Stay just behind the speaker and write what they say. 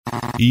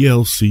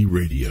E.L.C.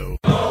 Radio.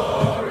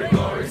 Glory,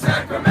 glory,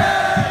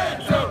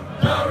 Sacramento,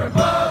 the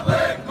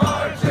Republic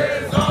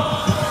marches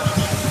on.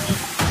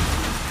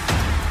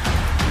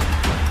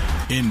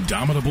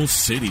 Indomitable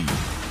City,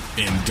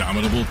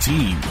 Indomitable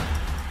Team,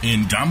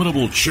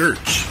 Indomitable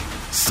Church.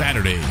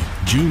 Saturday,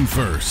 June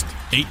 1st,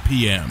 8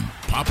 p.m.,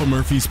 Papa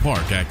Murphy's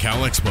Park at Cal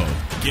Expo.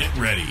 Get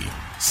ready.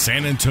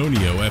 San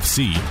Antonio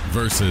FC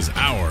versus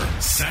our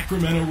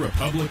Sacramento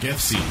Republic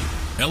FC.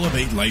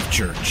 Elevate Life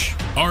Church.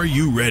 Are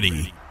you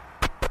ready?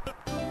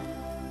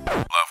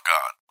 Love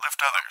God.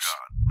 Lift others.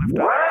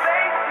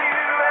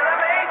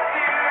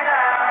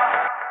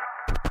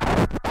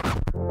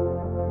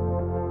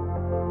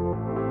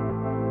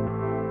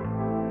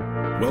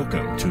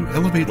 Welcome to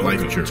Elevate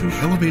Life Church.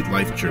 Elevate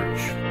Life Church.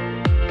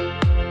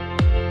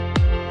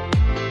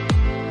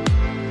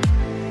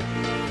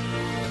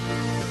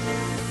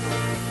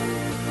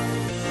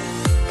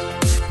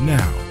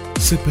 Now,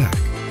 sit back,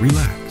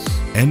 relax,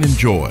 and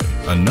enjoy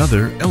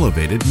another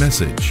elevated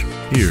message.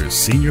 Here's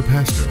Senior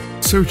Pastor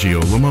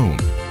Sergio Limon.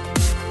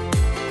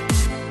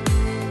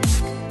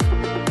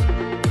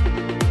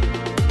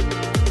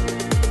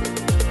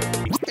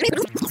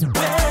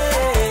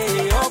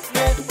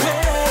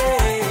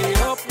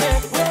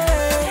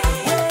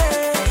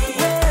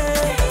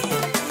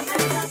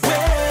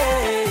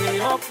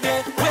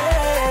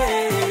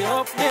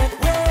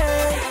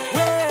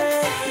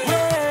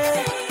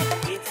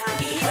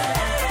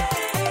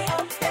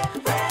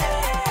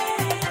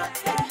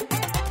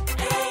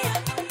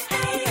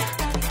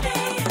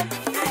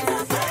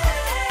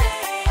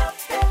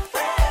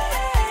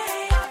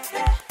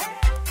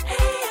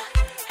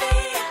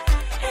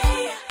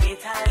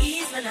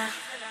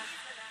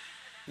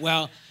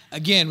 Well,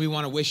 again, we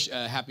want to wish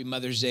Happy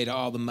Mother's Day to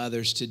all the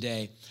mothers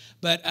today.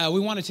 But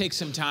we want to take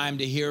some time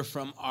to hear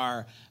from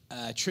our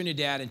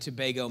Trinidad and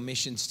Tobago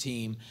missions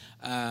team.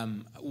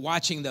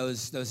 Watching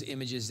those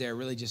images there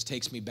really just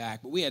takes me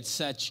back. But we had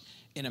such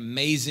an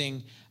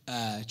amazing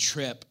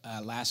trip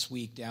last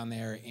week down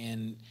there,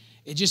 and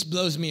it just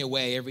blows me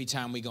away every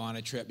time we go on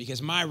a trip,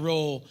 because my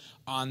role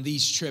on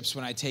these trips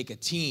when I take a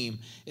team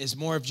is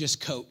more of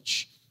just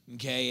coach,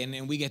 okay?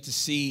 And we get to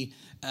see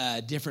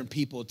different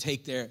people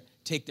take their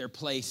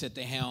place at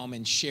the helm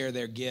and share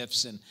their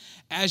gifts. And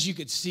as you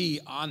could see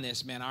on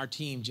this, man, our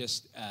team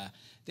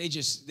they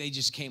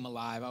just came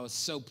alive. I was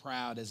so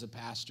proud as a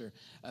pastor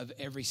of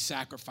every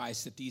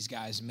sacrifice that these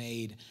guys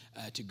made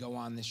to go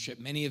on this trip.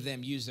 Many of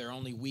them used their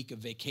only week of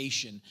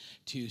vacation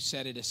to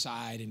set it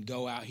aside and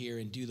go out here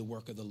and do the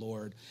work of the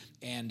Lord.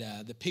 And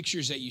the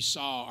pictures that you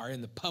saw are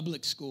in the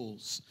public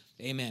schools.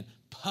 Amen.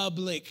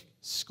 Public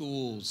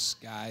schools,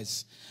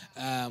 guys,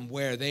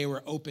 where they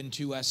were open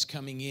to us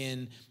coming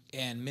in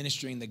and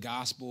ministering the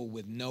gospel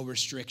with no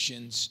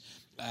restrictions.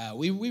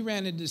 We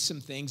ran into some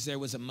things. There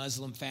was a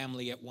Muslim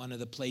family at one of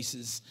the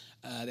places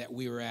that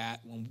we were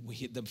at when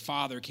the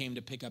father came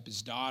to pick up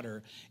his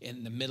daughter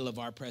in the middle of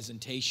our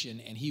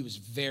presentation, and he was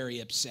very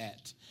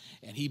upset.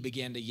 And he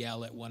began to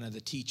yell at one of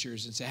the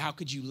teachers and say, "How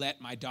could you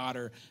let my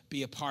daughter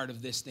be a part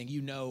of this thing?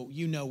 You know,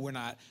 we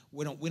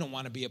don't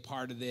want to be a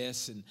part of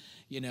this." And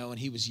and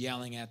he was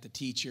yelling at the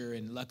teacher.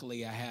 And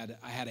luckily, I had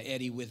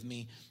Eddie with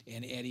me,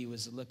 and Eddie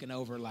was looking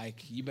over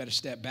like, "You better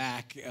step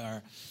back,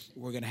 or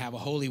we're going to have a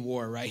holy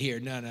war right here."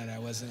 No,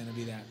 it wasn't going to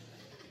be that.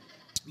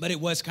 But it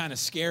was kind of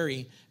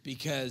scary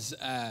because,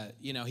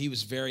 he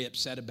was very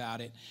upset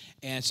about it.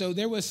 And so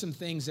there was some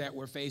things that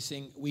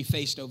we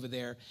faced over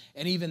there,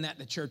 and even that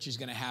the church is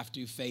going to have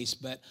to face.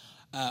 But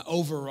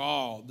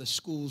overall, the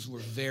schools were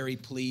very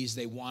pleased.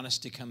 They want us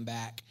to come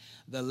back.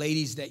 The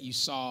ladies that you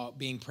saw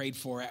being prayed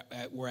for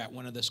were at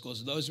one of the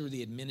schools. Those were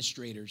the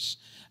administrators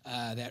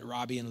that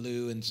Robbie and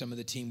Lou and some of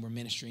the team were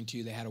ministering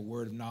to. They had a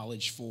word of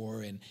knowledge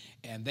for,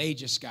 and they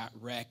just got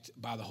wrecked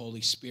by the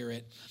Holy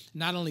Spirit.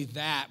 Not only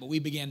that, but we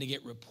began to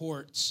get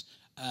reports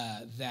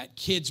that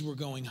kids were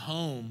going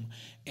home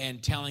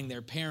and telling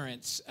their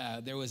parents.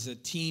 There was a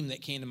team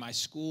that came to my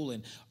school,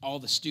 and all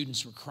the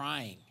students were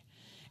crying.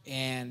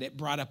 And it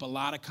brought up a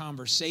lot of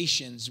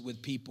conversations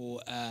with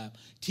people.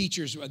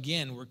 Teachers,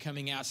 again, were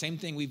coming out. Same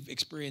thing we've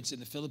experienced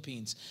in the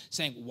Philippines,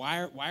 saying,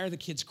 why are the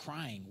kids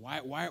crying?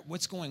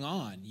 What's going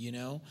on,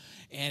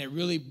 And it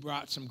really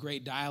brought some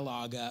great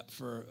dialogue up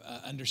for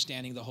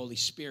understanding the Holy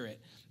Spirit.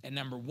 And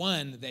number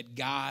one, that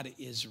God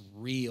is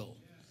real.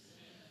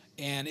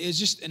 And it was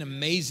just an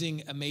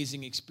amazing,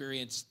 amazing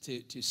experience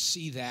to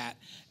see that.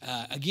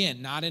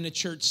 Again, not in a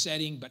church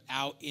setting, but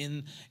out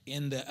in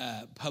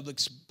the public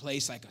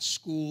place like a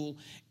school.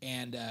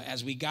 And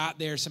as we got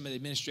there, some of the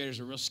administrators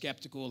were real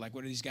skeptical, like,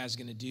 what are these guys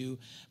going to do?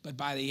 But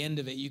by the end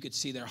of it, you could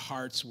see their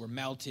hearts were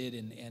melted,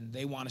 and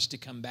they want us to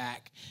come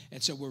back.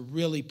 And so we're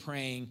really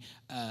praying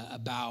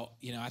about,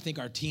 I think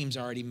our team's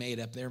already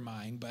made up their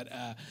mind, but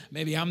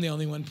maybe I'm the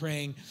only one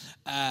praying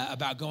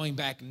about going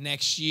back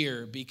next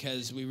year,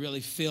 because we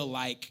really feel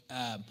like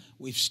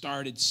we've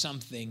started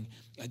something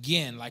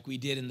again like we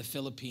did in the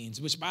Philippines,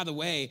 which, by the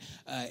way,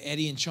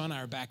 Eddie and Chona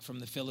are back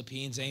from the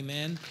Philippines,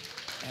 amen,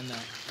 and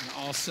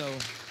also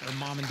her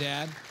mom and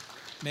dad.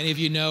 Many of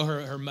you know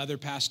her mother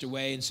passed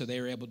away, and so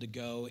they were able to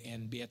go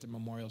and be at the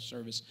memorial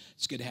service.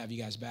 It's good to have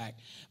you guys back.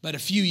 But a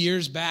few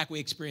years back, we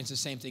experienced the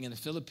same thing in the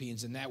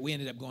Philippines, and that we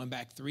ended up going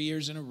back 3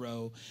 years in a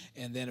row,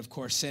 and then, of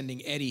course,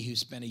 sending Eddie, who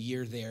spent a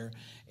year there.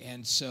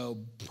 And so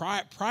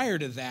prior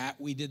to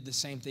that, we did the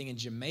same thing in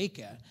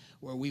Jamaica,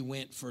 where we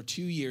went for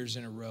 2 years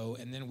in a row,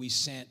 and then we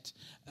sent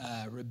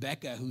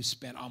Rebecca, who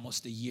spent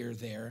almost a year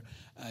there.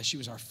 She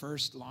was our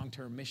first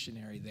long-term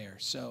missionary there.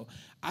 So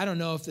I don't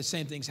know if the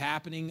same thing's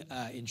happening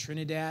in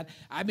Trinidad.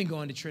 I've been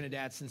going to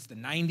Trinidad since the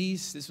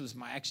 90s. This was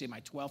actually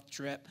my 12th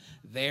trip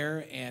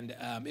there, and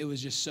it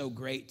was just so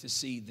great to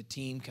see the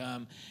team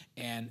come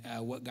and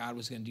what God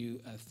was going to do,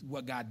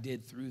 what God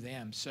did through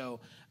them.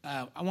 So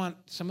I want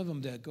some of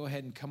them to go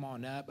ahead and come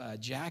on up.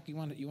 Jack, you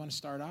want to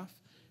start off?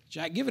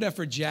 Jack, give it up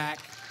for Jack.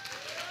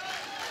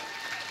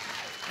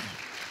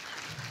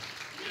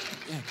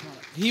 Yeah, come on.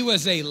 He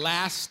was a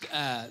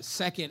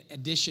second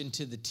addition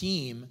to the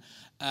team,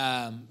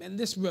 and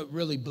this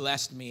really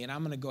blessed me, and I'm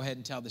going to go ahead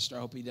and tell the story.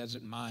 I hope he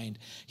doesn't mind.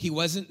 He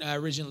wasn't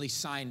originally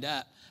signed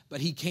up,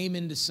 but he came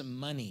into some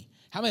money.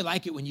 How many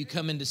like it when you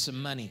come into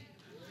some money?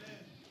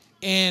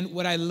 And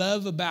what I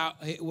love about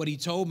what he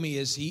told me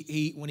is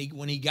when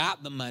he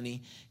got the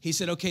money, he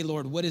said, "Okay,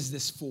 Lord, what is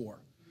this for?"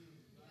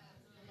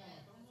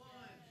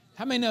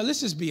 How many know?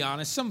 Let's just be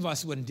honest. Some of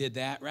us wouldn't did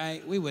that,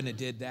 right? We wouldn't have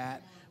did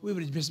that. We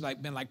would have just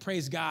been like,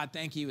 praise God,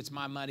 thank you, it's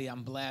my money,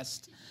 I'm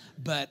blessed.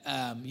 But,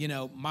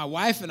 my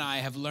wife and I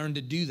have learned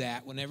to do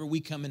that. Whenever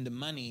we come into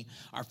money,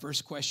 our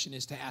first question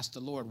is to ask the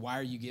Lord, why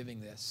are you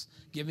giving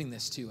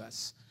this to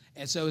us?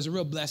 And so it was a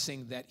real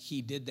blessing that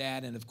he did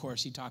that. And, of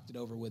course, he talked it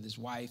over with his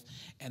wife,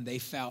 and they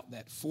felt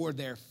that for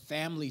their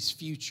family's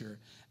future,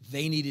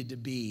 they needed to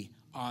be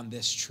on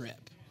this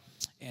trip.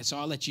 And so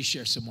I'll let you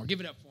share some more. Give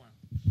it up for him.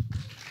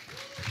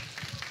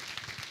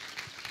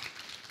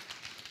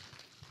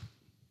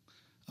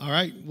 All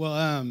right.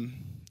 Well,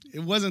 it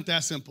wasn't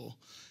that simple.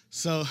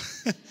 So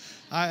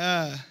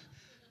I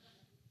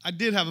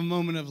did have a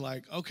moment of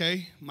like,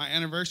 okay, my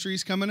anniversary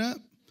is coming up.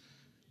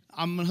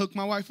 I'm going to hook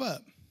my wife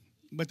up.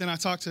 But then I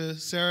talked to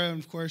Sarah, and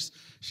of course,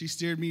 she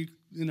steered me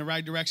in the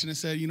right direction and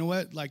said, you know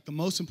what? Like, the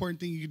most important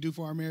thing you can do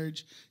for our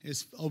marriage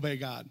is obey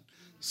God.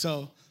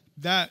 So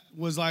that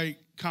was like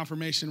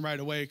confirmation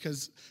right away,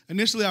 because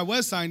initially I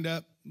was signed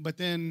up, but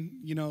then,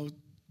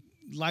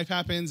 life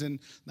happens, and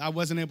I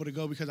wasn't able to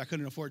go because I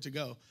couldn't afford to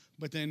go.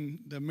 But then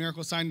the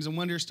miracle signs and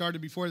wonders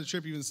started before the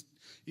trip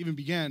even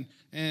began.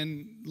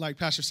 And like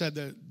Pastor said,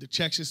 the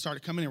checks just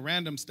started coming in,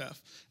 random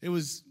stuff. It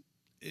was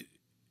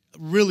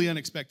really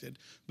unexpected.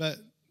 But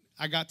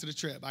I got to the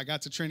trip. I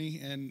got to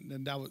Trini,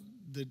 and that was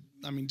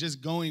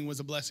just going was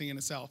a blessing in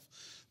itself.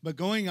 But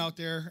going out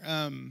there,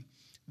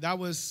 that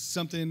was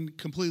something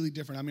completely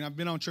different. I've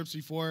been on trips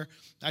before.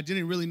 I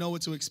didn't really know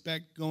what to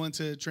expect going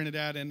to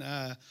Trinidad, and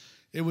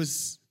it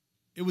was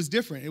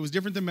different. It was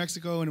different than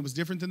Mexico, and it was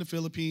different than the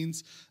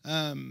Philippines.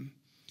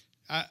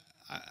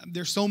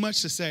 There's so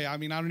much to say. I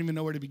don't even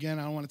know where to begin.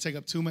 I don't want to take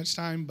up too much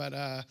time, but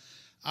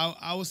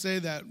I will say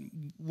that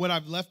what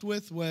I've left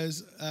with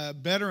was a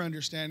better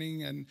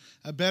understanding and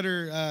a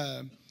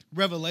better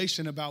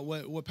revelation about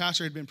what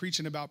Pastor had been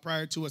preaching about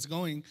prior to us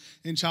going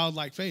in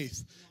childlike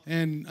faith,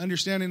 and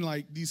understanding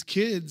like these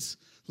kids.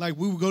 Like,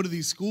 we would go to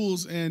these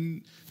schools,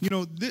 and,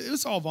 it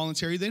was all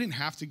voluntary. They didn't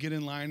have to get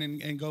in line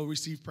and go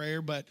receive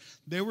prayer, but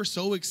they were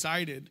so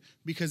excited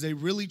because they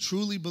really,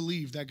 truly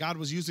believed that God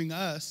was using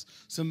us,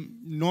 some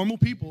normal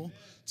people,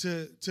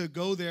 to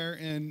go there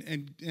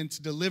and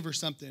to deliver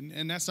something.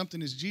 And that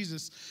something is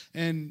Jesus.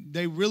 And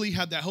they really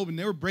had that hope, and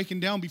they were breaking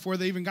down before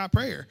they even got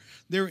prayer.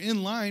 They were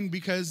in line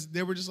because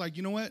they were just like,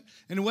 you know what?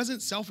 And it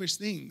wasn't selfish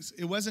things.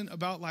 It wasn't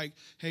about like,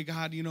 hey,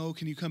 God,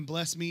 can you come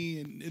bless me?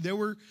 And they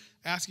were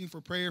asking for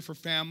prayer for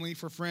family,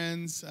 for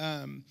friends,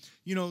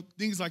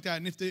 things like that.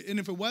 And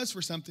if it was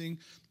for something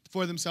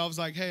for themselves,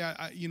 like, hey,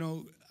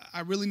 I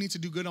really need to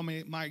do good on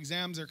my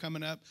exams are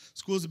coming up.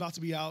 School's about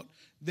to be out.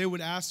 They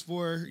would ask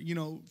for,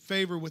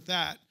 favor with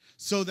that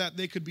so that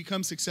they could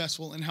become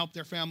successful and help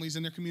their families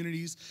and their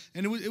communities.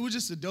 And it was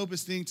just the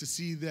dopest thing to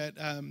see that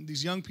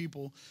these young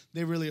people,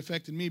 they really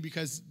affected me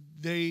because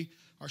they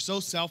are so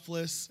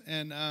selfless,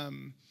 and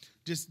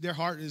just their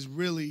heart is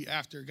really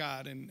after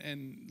God.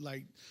 And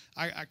like,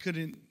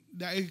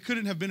 it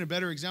couldn't have been a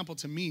better example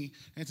to me.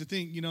 And to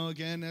think,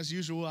 again, as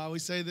usual, I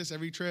always say this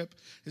every trip,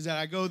 is that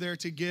I go there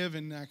to give,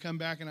 and I come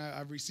back and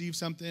I've received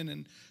something.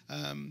 And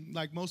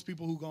like most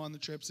people who go on the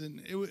trips,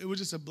 and it was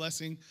just a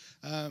blessing.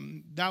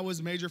 That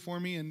was major for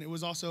me, and it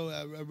was also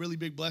a really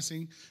big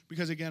blessing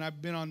because, again,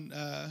 I've been on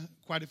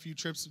quite a few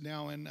trips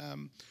now, and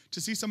to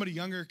see some of the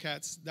younger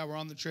cats that were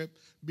on the trip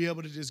be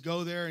able to just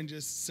go there and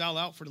just sell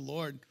out for the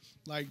Lord,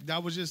 like,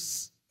 that was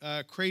just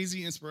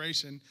crazy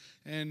inspiration.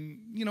 And,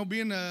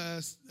 being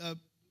I've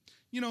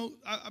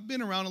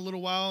been around a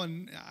little while,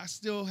 and I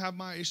still have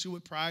my issue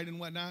with pride and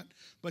whatnot.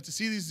 But to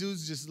see these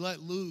dudes just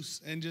let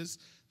loose and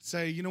just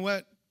say, you know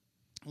what,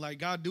 like,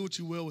 God, do what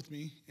you will with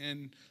me,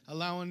 and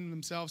allowing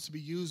themselves to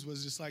be used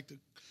was just like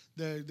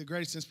the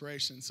greatest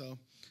inspiration. So,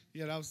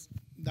 yeah, that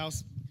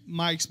was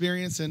my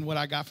experience and what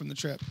I got from the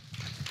trip.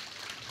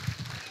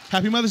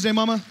 Happy Mother's Day,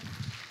 Mama.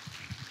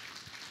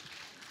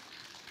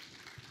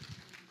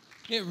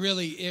 It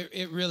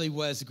really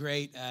was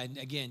great.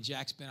 Again,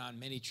 Jack's been on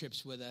many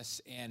trips with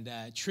us, and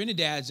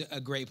Trinidad's a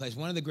great place.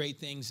 One of the great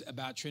things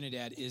about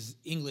Trinidad is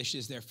English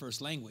is their first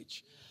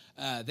language.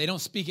 They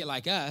don't speak it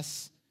like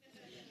us.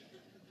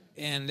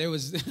 And there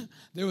was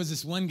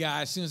this one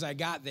guy, as soon as I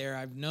got there,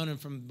 I've known him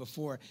from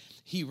before,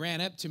 he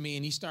ran up to me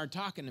and he started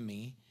talking to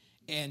me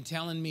and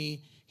telling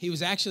me, he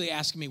was actually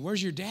asking me,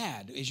 where's your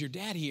dad? Is your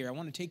dad here? I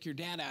want to take your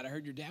dad out. I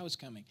heard your dad was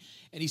coming.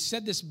 And he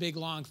said this big,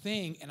 long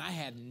thing, and I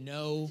had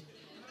no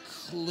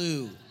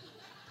clue.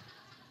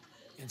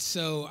 And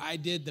so I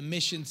did the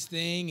missions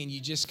thing, and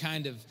you just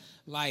kind of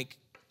like,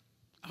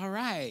 all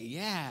right,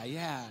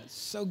 yeah,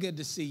 so good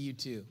to see you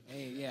too.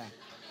 Hey, yeah.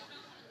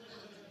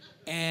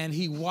 And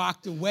he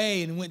walked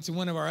away and went to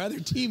one of our other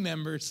team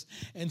members,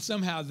 and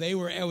somehow they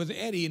were with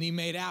Eddie, and he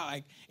made out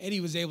like Eddie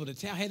was able to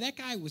tell, hey, that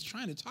guy was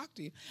trying to talk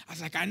to you. I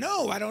was like, I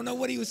don't know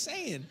what he was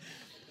saying.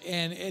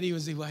 And Eddie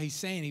was, well, he's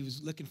saying he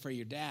was looking for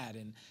your dad.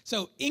 And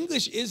so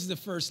English is the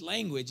first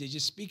language. They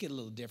just speak it a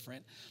little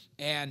different.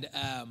 And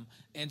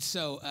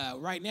so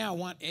right now I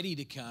want Eddie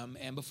to come.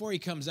 And before he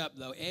comes up,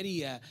 though,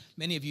 Eddie,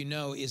 many of you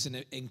know, is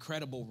an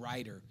incredible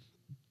writer.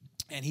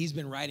 And he's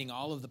been writing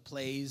all of the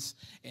plays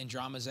and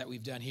dramas that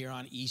we've done here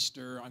on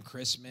Easter, on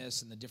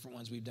Christmas, and the different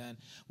ones we've done.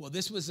 Well,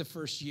 this was the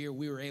first year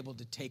we were able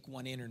to take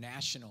one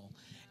international.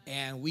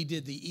 And we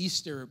did the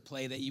Easter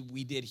play that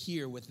we did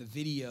here with the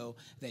video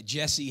that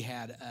Jesse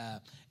had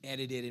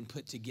edited and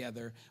put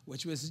together,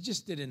 which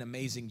just did an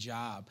amazing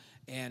job.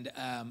 And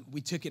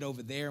we took it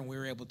over there, and we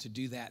were able to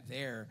do that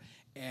there.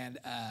 And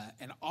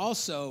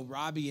also,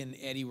 Robbie and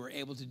Eddie were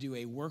able to do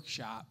a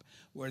workshop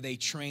where they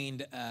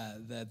trained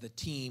the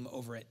team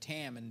over at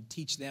TAM and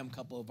teach them a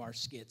couple of our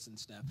skits and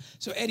stuff.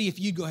 So, Eddie, if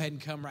you'd go ahead and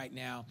come right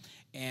now,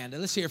 and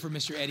let's hear from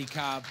Mr. Eddie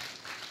Cobb.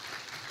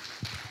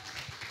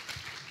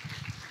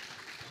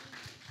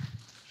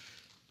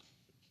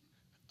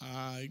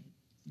 I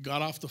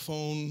got off the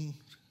phone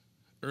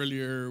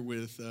earlier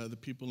with the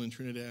people in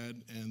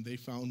Trinidad, and they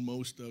found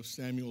most of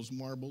Samuel's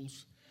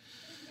marbles.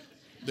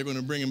 They're going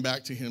to bring him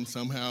back to him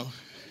somehow.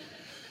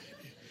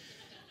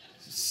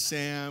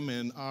 Sam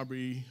and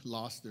Aubrey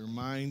lost their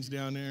minds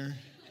down there.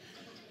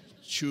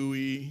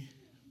 Chewy,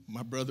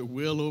 my brother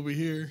Will over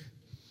here.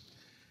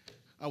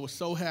 I was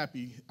so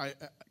happy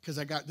because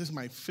this is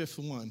my fifth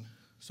one,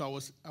 so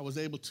I was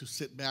able to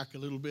sit back a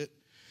little bit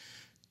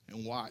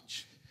and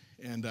watch.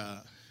 And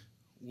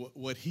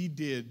what he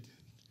did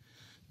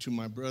to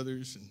my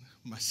brothers and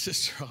my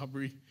sister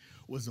Aubrey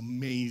was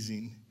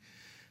amazing.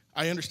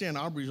 I understand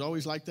Aubrey's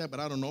always like that,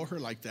 but I don't know her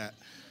like that.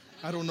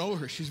 I don't know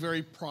her. She's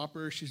very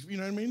proper. She's, you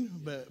know what I mean?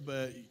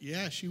 But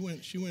yeah, she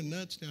went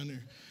nuts down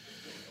there.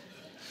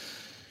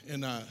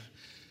 And I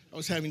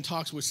was having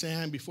talks with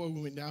Sam before we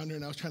went down there,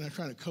 and I was trying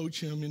to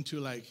coach him into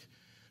like,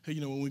 hey,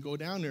 when we go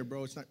down there,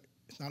 bro, it's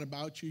not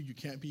about you. You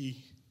can't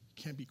be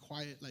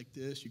quiet like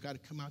this. You got to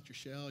come out your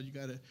shell. You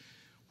got to.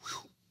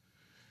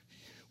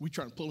 We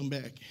trying to pull him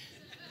back.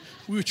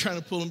 We were trying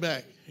to pull him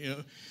back.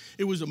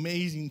 It was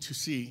amazing to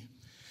see.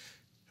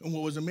 And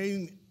what was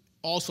amazing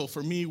also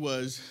for me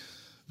was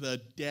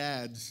the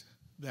dads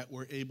that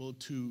were able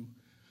to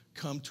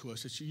come to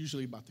us. It's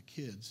usually about the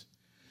kids.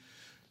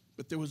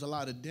 But there was a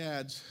lot of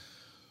dads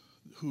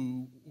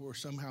who were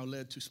somehow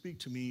led to speak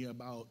to me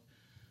about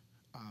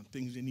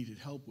things they needed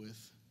help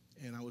with.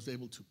 And I was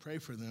able to pray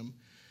for them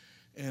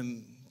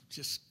and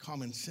just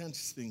common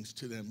sense things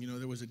to them.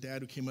 There was a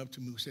dad who came up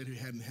to me who said he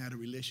hadn't had a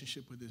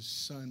relationship with his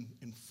son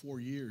in 4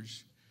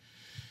 years.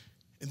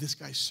 And this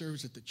guy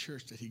serves at the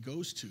church that he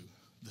goes to,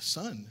 the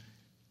son.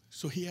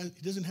 So he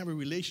doesn't have a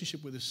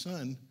relationship with his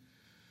son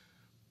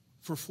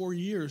for 4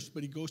 years,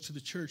 but he goes to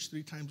the church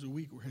 3 times a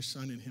week where his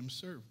son and him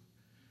serve.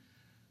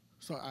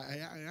 So I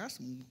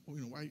asked him,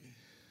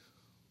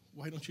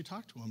 why don't you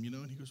talk to him?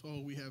 And he goes,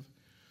 we have,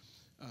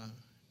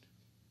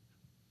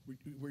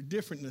 we're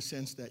different in the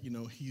sense that,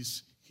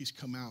 he's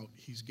come out,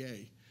 he's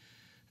gay.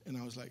 And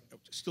I was like,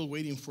 still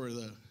waiting for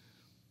the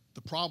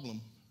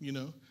problem,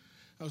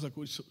 I was like,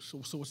 well,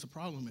 so what's the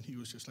problem? And he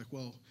was just like,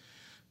 well,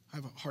 I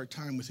have a hard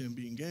time with him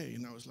being gay.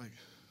 And I was like,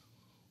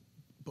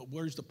 but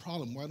where's the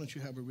problem? Why don't you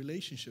have a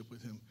relationship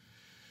with him?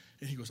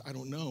 And he goes, I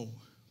don't know.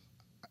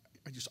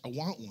 I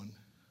want one.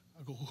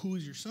 I go, well, who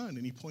is your son?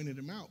 And he pointed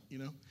him out,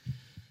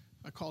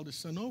 I called his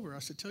son over. I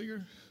said, tell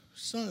your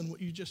son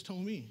what you just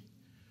told me.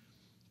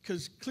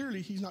 Because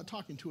clearly he's not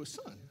talking to his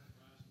son.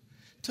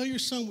 Tell your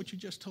son what you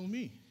just told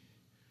me.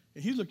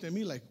 And he looked at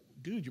me like,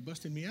 dude, you're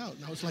busting me out.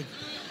 And I was like,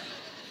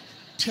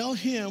 tell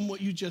him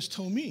what you just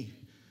told me.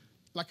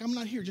 Like, I'm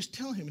not here, just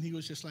tell him. And he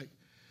was just like,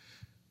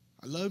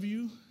 I love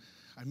you,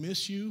 I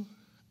miss you,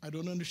 I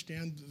don't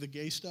understand the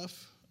gay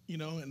stuff,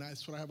 and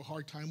that's what I have a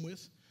hard time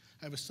with.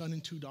 I have a son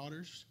and 2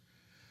 daughters.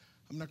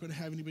 I'm not going to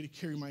have anybody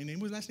carry my name.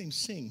 His last name's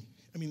Singh.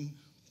 I mean,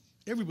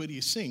 everybody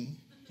is Singh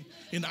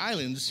in the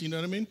islands, you know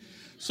what I mean?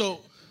 So,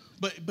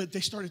 but they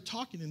started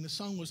talking, and the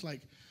song was like,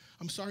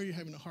 I'm sorry you're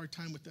having a hard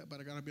time with that, but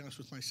I got to be honest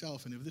with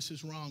myself, and if this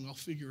is wrong, I'll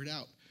figure it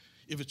out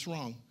if it's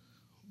wrong.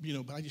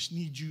 but I just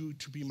need you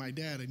to be my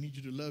dad. I need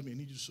you to love me. I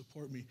need you to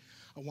support me.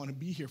 I want to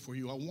be here for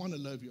you. I want to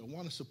love you. I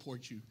want to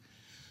support you.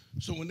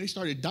 So when they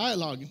started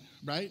dialoguing,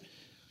 right,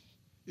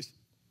 I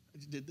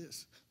just did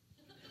this.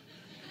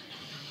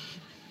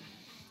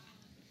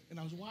 And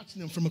I was watching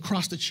them from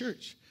across the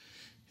church.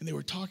 And they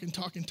were talking.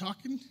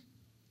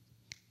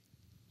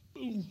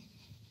 Boom.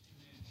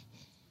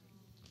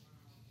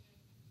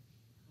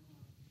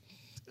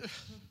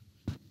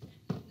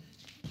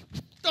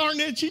 Darn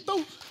it,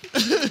 Chito.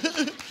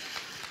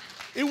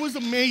 It was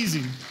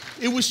amazing.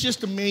 It was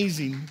just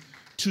amazing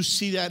to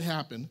see that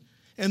happen.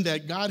 And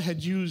that God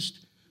had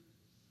used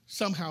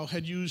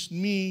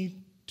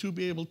me to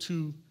be able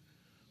to,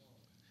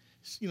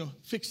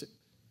 fix it.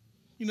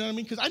 You know what I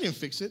mean? Because I didn't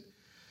fix it.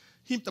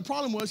 The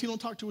problem was he don't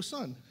talk to his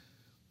son.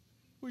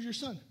 Where's your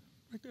son?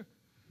 Right there.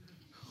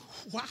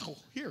 Wow,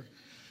 here.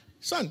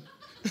 Son.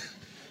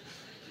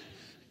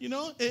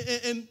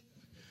 And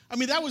I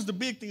mean, that was the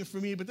big thing for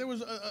me, but there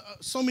was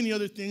so many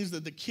other things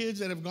that the kids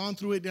that have gone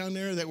through it down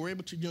there that were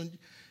able to,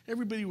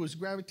 everybody was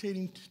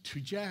gravitating to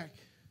Jack.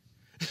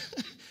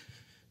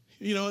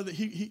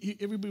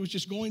 Everybody was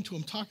just going to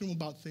him, talking to him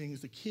about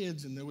things, the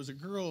kids, and there was a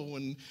girl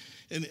and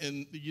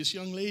this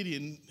young lady,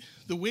 and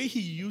the way he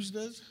used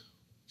us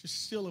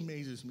just still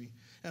amazes me.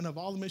 And of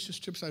all the mission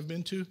trips I've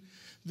been to,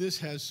 this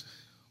has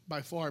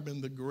by far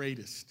been the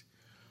greatest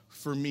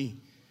for me.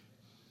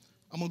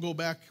 I'm going to go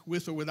back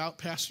with or without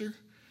Pastor.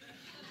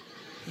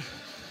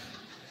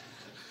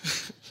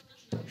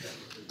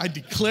 I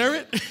declare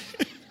it.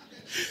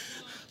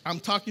 I'm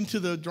talking to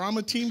the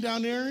drama team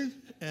down there,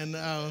 and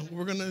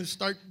we're going to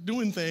start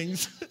doing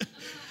things.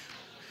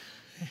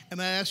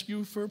 And I ask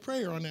you for a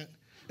prayer on that.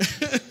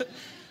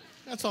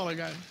 That's all I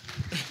got.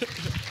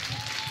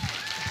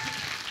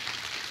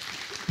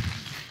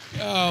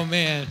 Oh,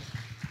 man.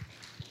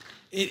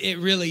 It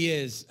really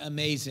is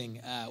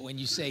amazing when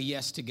you say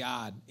yes to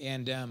God.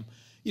 And,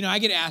 I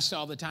get asked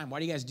all the time, why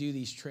do you guys do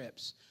these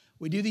trips?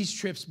 We do these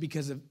trips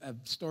because of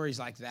stories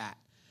like that.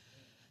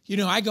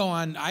 I go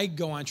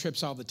on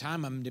trips all the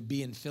time. I'm going to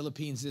be in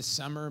Philippines this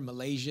summer,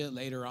 Malaysia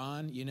later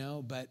on,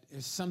 but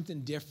there's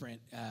something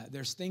different.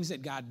 There's things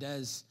that God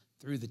does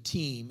through the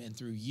team and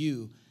through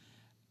you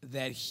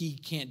that he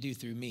can't do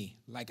through me.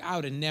 Like I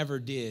would have never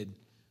did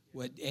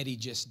what Eddie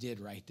just did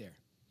right there.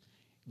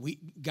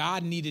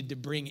 God needed to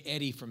bring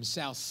Eddie from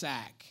South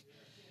Sac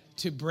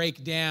to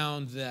break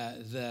down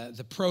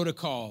the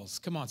protocols.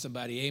 Come on,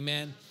 somebody,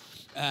 amen?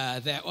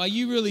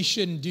 You really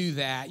shouldn't do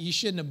that. You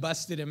shouldn't have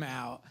busted him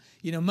out.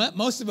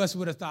 Most of us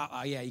would have thought,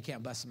 oh, yeah, you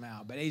can't bust him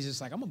out. But Eddie's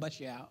just like, I'm going to bust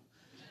you out.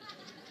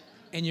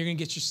 And you're going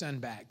to get your son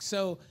back.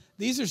 So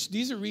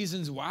these are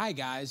reasons why,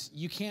 guys,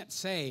 you can't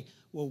say,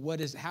 well,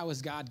 how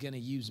is God going to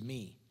use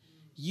me?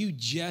 You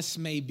just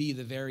may be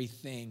the very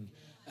thing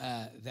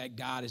that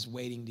God is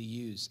waiting to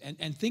use.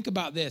 And think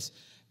about this.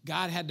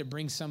 God had to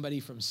bring somebody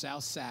from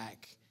South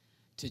Sac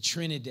to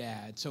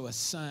Trinidad so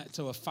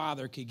a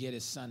father could get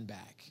his son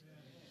back.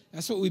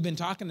 That's what we've been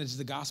talking about, is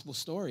the gospel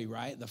story,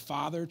 right? The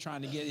father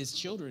trying to get his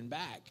children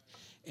back.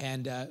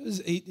 And it was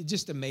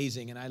just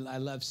amazing. And I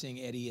love seeing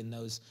Eddie in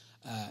those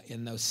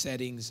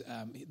settings.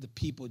 The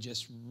people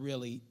just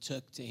really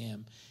took to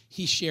him.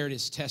 He shared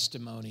his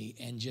testimony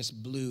and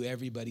just blew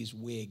everybody's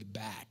wig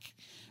back.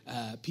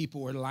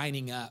 People were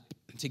lining up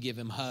to give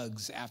him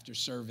hugs after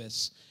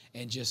service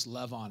and just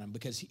love on him,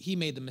 because he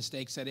made the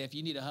mistake, said, if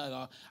you need a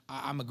hug,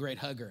 I'm a great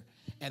hugger.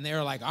 And they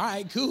were like, all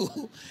right,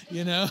 cool,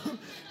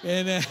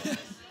 And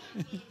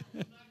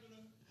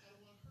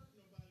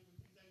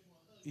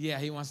yeah,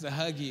 he wants to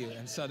hug you.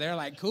 And so they're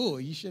like, cool,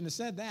 you shouldn't have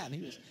said that.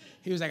 And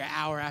he was like an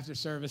hour after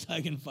service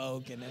hugging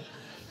folk, and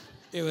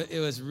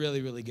it was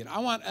really, really good. I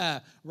want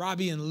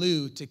Robbie and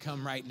Lou to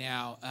come right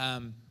now.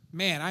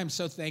 Man, I'm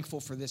so thankful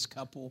for this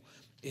couple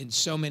in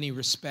so many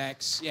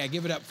respects. Yeah,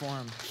 give it up for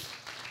them.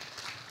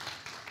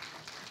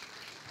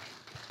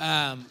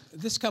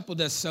 This couple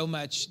does so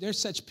much. They're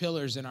such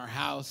pillars in our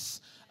house,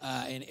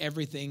 in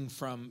everything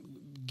from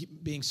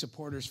being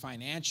supporters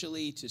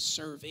financially to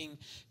serving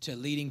to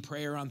leading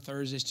prayer on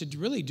Thursdays to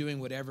really doing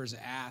whatever's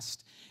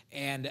asked.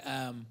 And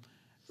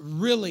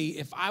really,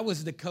 if I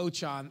was the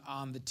coach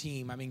on the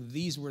team, I mean,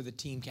 these were the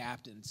team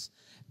captains,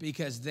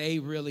 because they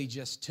really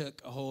just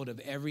took a hold of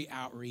every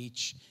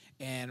outreach.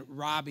 And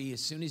Robbie, as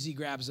soon as he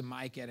grabs a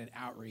mic at an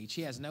outreach,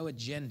 he has no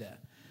agenda.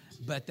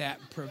 But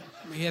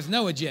he has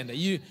no agenda.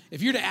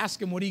 If you're to ask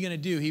him, what are you going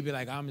to do? He'd be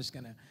like, I'm just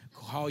going to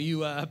call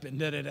you up and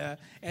da-da-da.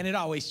 And it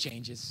always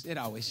changes.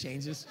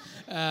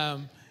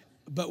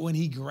 But when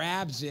he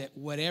grabs it,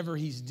 whatever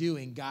he's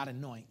doing, God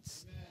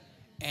anoints.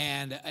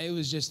 And it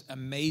was just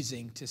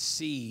amazing to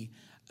see,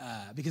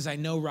 because I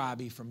know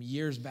Robbie from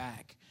years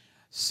back.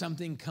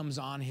 Something comes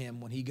on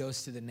him when he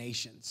goes to the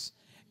nations.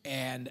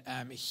 And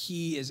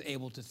he is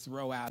able to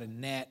throw out a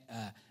net,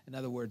 in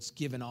other words,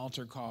 give an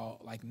altar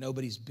call like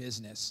nobody's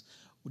business.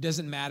 It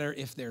doesn't matter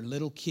if they're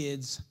little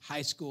kids,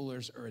 high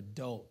schoolers, or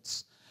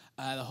adults.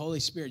 The Holy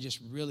Spirit just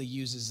really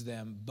uses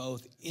them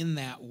both in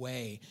that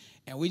way.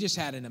 And we just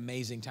had an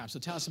amazing time. So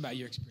tell us about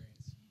your experience.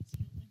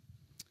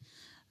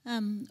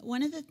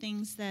 One of the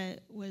things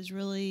that was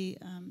really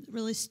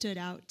stood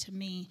out to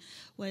me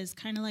was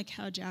kind of like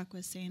how Jack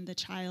was saying, the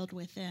child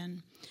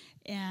within.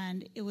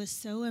 And it was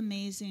so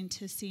amazing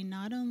to see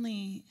not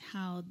only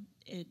how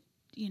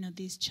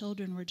these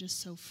children were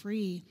just so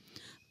free,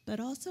 but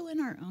also in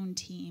our own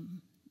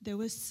team. There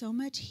was so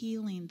much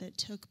healing that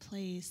took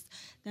place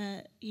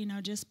that,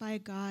 just by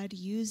God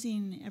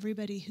using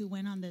everybody who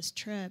went on this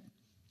trip.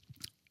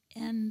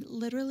 And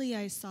literally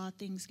I saw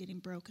things getting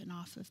broken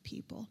off of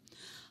people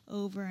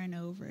over and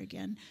over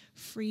again.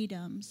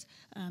 Freedoms,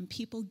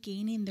 people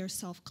gaining their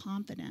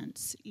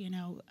self-confidence,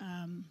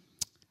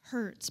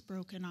 hurts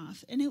broken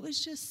off. And it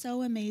was just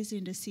so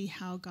amazing to see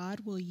how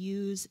God will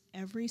use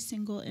every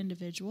single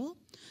individual,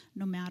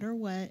 no matter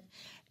what,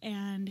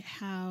 and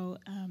how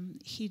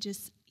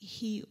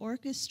he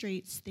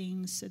orchestrates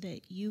things so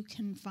that you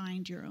can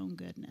find your own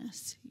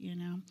goodness,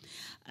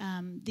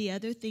 The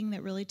other thing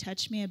that really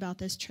touched me about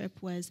this trip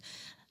was,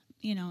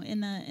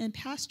 in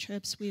past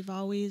trips, we've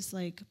always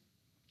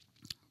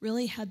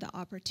really had the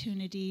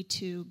opportunity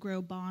to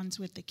grow bonds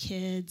with the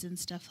kids and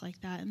stuff like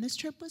that. And this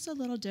trip was a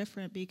little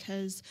different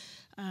because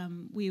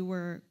we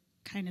were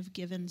kind of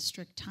given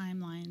strict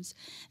timelines.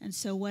 And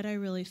so what I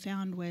really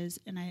found was,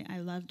 and I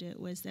loved it,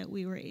 was that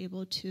we were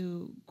able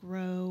to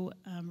grow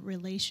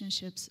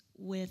relationships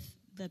with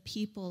the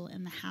people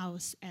in the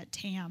house at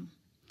TAM.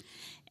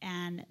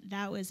 And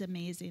that was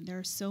amazing. There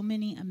are so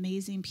many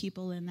amazing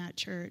people in that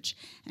church.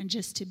 And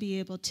just to be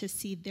able to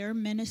see their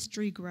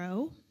ministry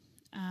grow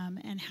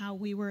and how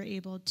we were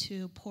able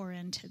to pour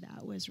into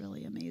that was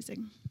really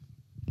amazing.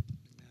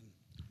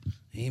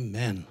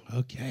 Amen.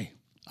 Okay.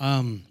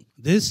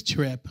 This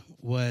trip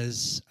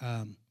was,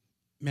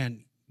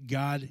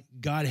 God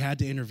had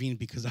to intervene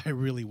because I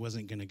really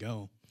wasn't going to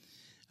go.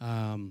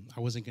 I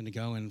wasn't going to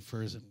go, and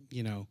for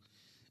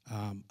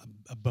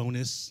a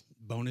bonus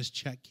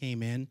check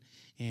came in,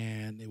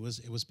 and it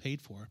was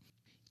paid for.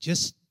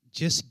 Just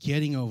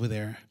getting over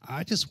there,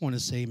 I just want to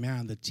say,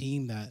 man, the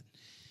team that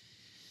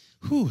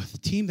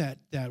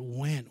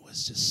went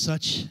was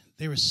just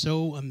they were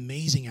so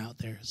amazing out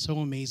there, so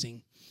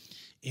amazing.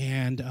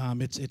 And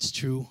it's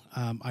true.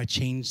 I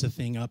change the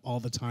thing up all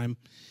the time.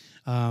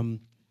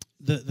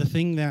 The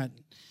thing that,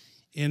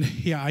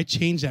 I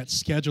changed that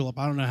schedule up.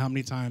 I don't know how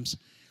many times.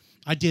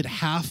 I did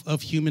half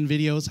of human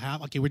videos.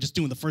 Okay, we're just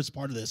doing the first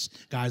part of this,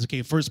 guys.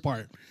 Okay, first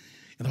part.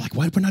 And they're like,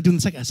 why we're not doing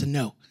the second? I said,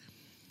 no.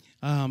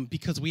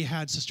 Because we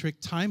had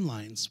strict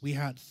timelines. We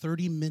had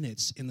 30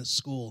 minutes in the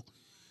school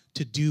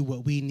to do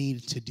what we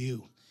needed to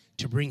do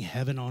to bring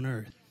heaven on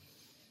earth.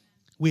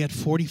 We had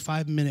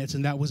 45 minutes,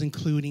 and that was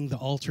including the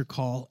altar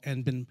call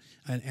and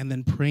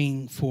then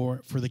praying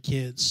for the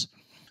kids.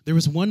 There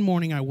was one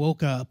morning I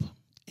woke up,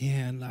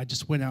 and I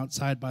just went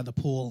outside by the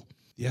pool.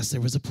 Yes,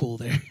 there was a pool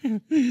there.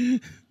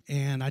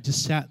 And I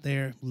just sat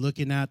there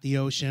looking at the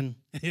ocean.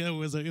 It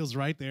was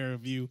right there, a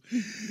view.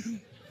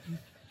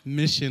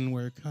 Mission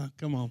work, huh?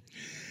 Come on.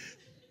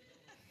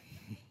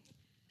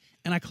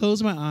 And I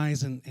closed my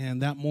eyes,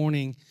 and that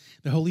morning,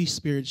 the Holy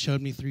Spirit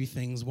showed me three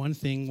things. One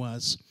thing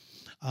was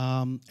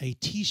a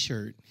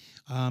T-shirt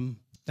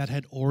that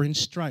had orange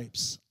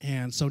stripes.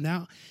 And so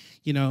now,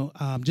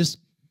 just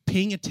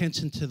paying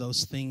attention to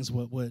those things,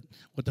 what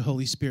the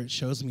Holy Spirit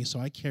shows me. So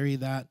I carry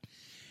that.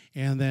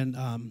 And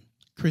then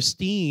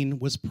Christine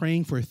was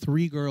praying for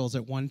 3 girls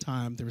at one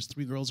time. There was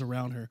 3 girls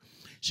around her.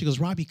 She goes,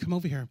 Robbie, come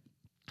over here.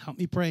 Help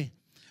me pray.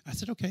 I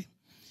said, okay.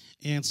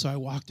 And so I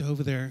walked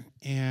over there,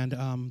 and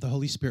the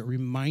Holy Spirit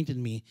reminded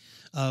me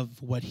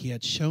of what he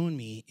had shown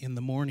me in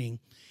the morning.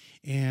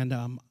 And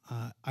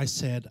I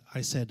said,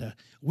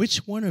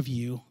 which one of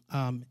you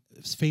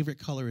his favorite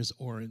color is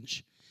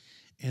orange?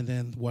 And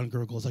then one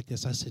girl goes like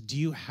this. I said, do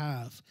you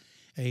have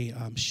a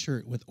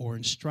shirt with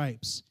orange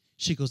stripes?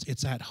 She goes,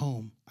 it's at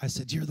home. I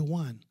said, you're the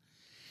one.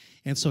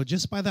 And so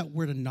just by that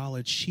word of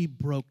knowledge, she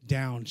broke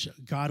down.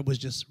 God was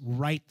just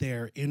right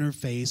there in her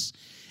face,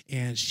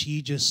 and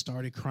she just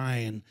started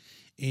crying.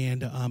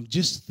 And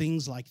just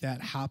things like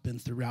that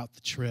happened throughout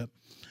the trip.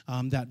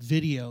 That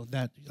video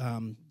that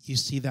you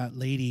see that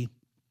lady,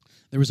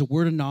 there was a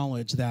word of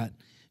knowledge that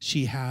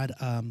she had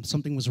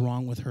something was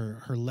wrong with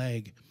her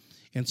leg.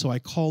 And so I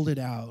called it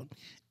out,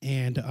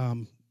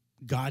 and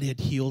God had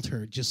healed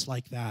her just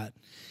like that.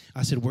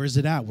 I said, where's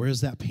it at?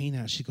 Where's that pain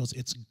at? She goes,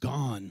 it's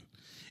gone.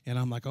 And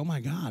I'm like, oh,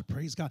 my God,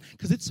 praise God.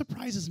 Because it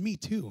surprises me,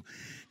 too.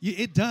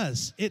 It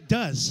does. It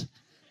does.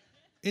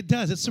 It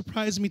does. It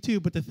surprised me, too.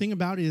 But the thing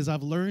about it is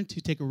I've learned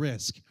to take a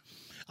risk.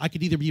 I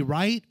could either be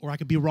right or I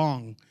could be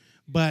wrong.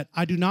 But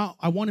I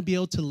want to be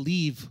able to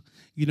leave,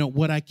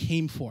 what I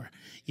came for.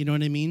 You know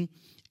what I mean?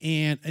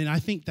 And I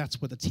think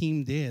that's what the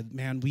team did,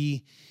 man.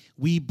 We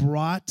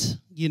brought,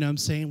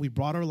 we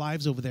brought our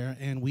lives over there,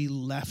 and we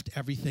left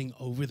everything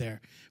over there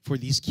for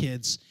these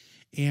kids.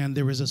 And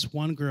there was this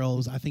one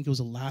girl, I think it was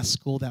the last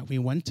school that we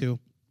went to,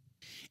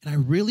 and I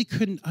really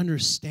couldn't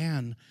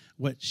understand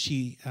what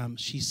she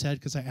said,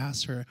 because I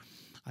asked her,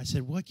 I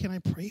said, what can I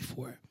pray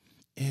for?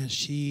 And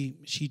she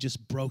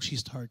just broke. She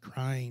started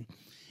crying.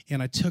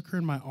 And I took her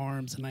in my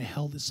arms, and I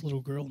held this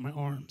little girl in my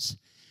arms.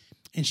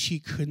 and she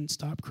couldn't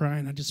stop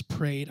crying. I just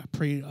prayed. I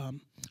prayed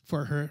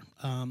for her.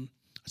 I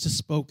just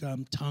spoke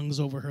tongues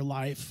over her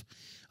life.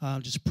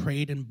 Just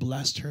prayed and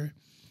blessed her.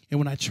 And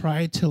when I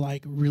tried to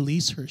like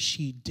release her,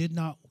 she did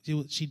not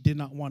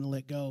want to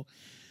let go.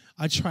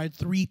 I tried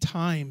 3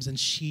 times and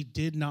she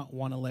did not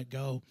want to let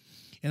go.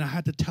 And I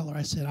had to tell her,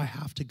 I said, I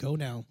have to go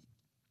now.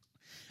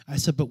 I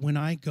said, but when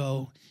I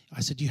go, I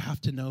said, you have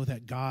to know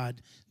that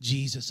God,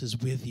 Jesus, is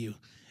with you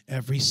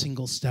every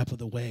single step of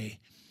the way.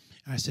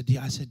 And I said,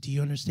 do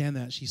you understand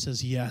that? She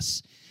says,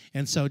 yes.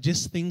 And so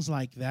just things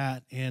like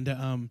that.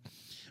 And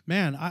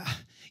man,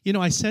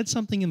 I said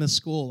something in the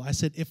school. I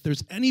said, if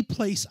there's any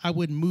place I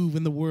would move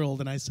in the world,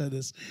 and I said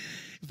this,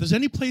 if there's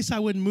any place I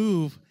would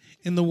move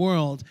in the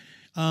world,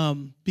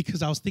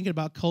 because I was thinking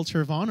about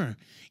culture of honor.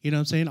 You know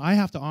what I'm saying? I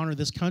have to honor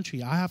this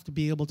country. I have to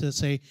be able to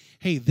say,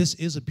 hey, this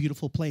is a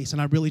beautiful place.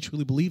 And I really,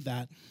 truly believe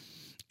that.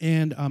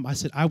 And I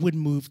said, I would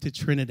move to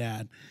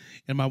Trinidad.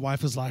 And my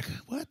wife was like,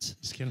 what?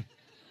 Just kidding.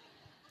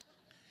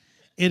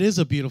 It is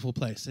a beautiful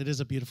place. It is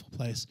a beautiful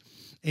place.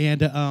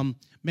 And,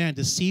 man,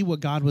 to see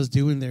what God was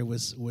doing there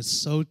was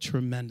so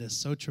tremendous,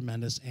 so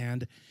tremendous.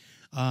 And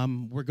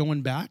we're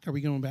going back. Are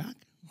we going back?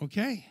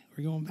 Okay,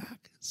 we're going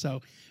back.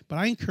 So, but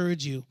I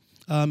encourage you,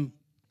 and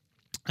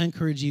I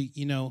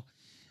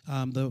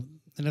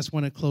just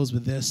want to close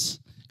with this.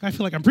 I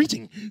feel like I'm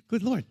preaching.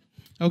 Good Lord.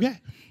 Okay.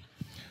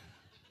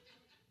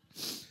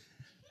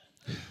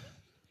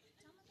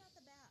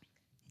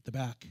 The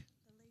back. The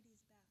lady's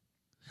back.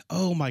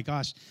 Oh my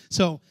gosh.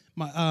 So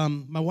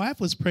my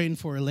wife was praying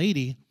for a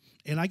lady,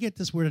 and I get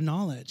this word of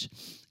knowledge.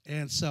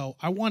 And so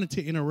I wanted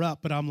to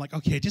interrupt, but I'm like,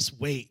 okay, just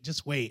wait,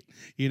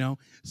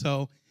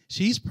 So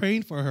she's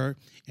praying for her,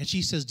 and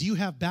she says, do you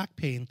have back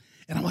pain?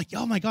 And I'm like,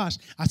 oh my gosh.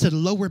 I said,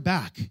 lower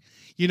back.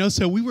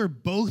 So we were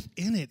both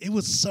in it. It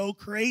was so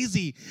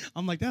crazy.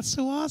 I'm like, that's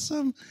so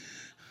awesome.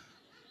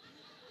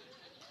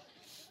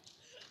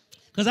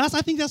 Because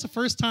I think that's the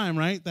first time,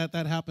 right, that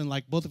happened.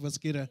 Like both of us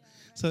get a.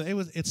 So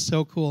it's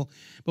so cool.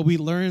 But we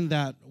learned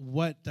that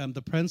what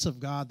the presence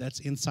of God that's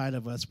inside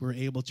of us, we're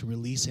able to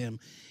release him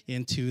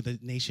into the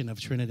nation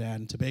of Trinidad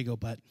and Tobago.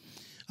 But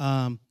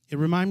it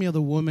reminded me of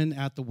the woman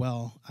at the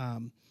well.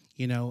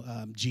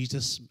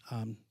 Jesus,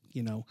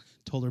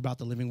 told her about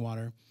the living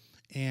water,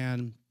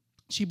 and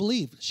she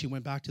believed. She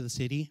went back to the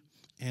city,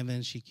 and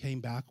then she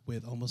came back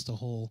with almost the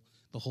whole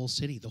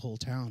city, the whole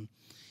town.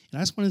 And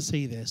I just want to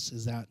say this,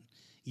 is that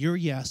your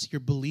yes, your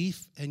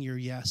belief and your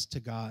yes to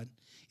God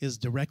is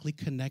directly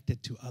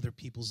connected to other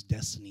people's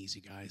destinies,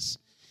 you guys.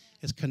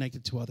 It's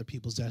connected to other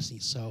people's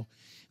destinies. So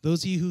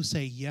those of you who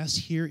say yes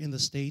here in the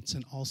States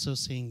and also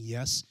saying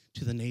yes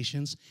to the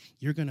nations,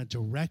 you're going to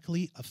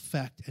directly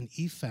affect and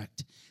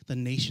effect the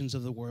nations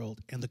of the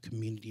world and the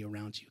community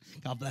around you.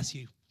 God bless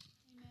you.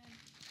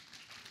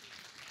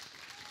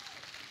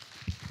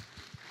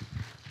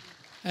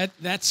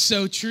 That's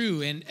so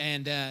true,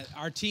 and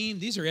our team,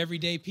 these are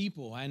everyday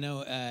people. I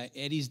know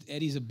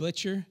Eddie's a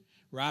butcher.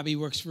 Robbie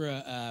works for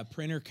a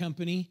printer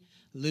company.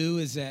 Lou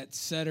is at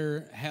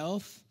Sutter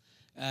Health.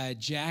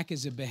 Jack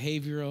is a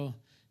behavioral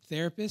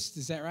therapist.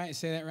 Is that right?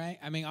 Say that right?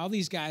 I mean, all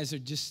these guys are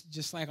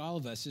just like all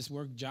of us, just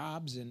work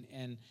jobs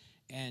and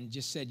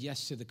just said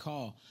yes to the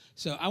call.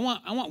 So I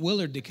want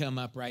Willard to come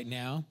up right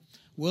now.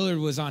 Willard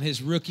was on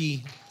his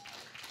rookie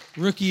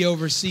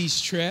overseas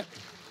trip.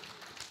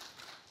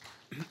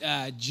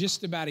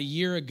 Just about a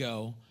year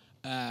ago,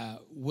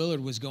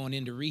 Willard was going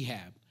into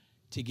rehab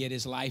to get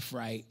his life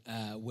right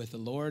with the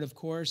Lord, of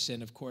course,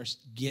 and, of course,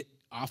 get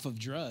off of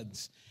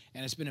drugs.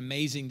 And it's been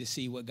amazing to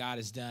see what God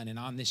has done. And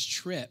on this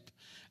trip,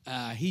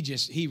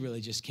 he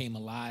really just came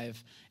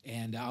alive,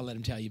 and I'll let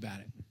him tell you about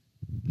it.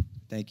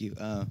 Thank you.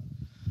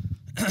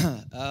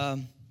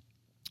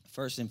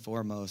 First and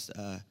foremost,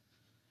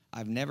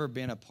 I've never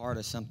been a part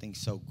of something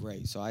so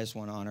great. So I just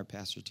want to honor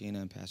Pastor Tina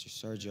and Pastor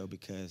Sergio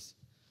because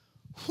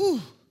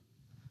whew,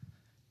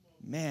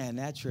 man,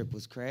 that trip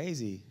was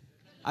crazy.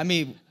 I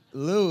mean,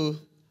 Lou,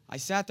 I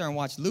sat there and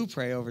watched Lou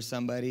pray over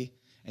somebody,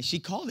 and she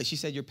called it. She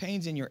said, your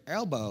pain's in your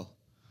elbow.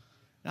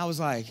 And I was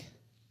like,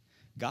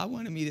 God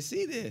wanted me to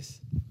see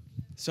this.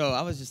 So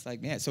I was just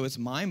like, man, so it's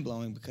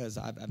mind-blowing because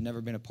I've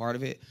never been a part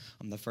of it.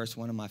 I'm the first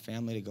one in my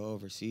family to go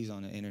overseas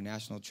on an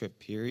international trip,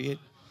 period.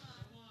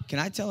 Can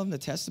I tell them the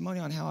testimony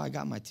on how I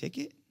got my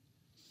ticket?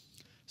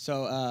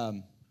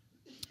 So,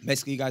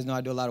 basically, you guys know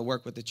I do a lot of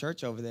work with the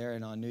church over there,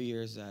 and on New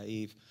Year's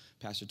Eve,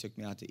 Pastor took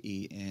me out to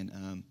eat,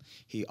 and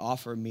he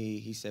offered me,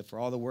 he said, for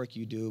all the work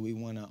you do, we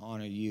want to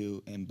honor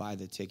you and buy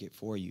the ticket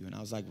for you. And I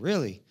was like,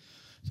 really?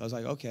 So I was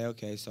like,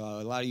 okay. So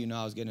a lot of you know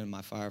I was getting into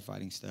my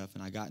firefighting stuff,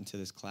 and I got into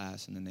this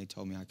class, and then they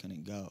told me I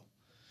couldn't go.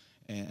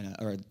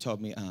 Or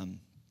told me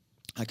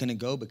I couldn't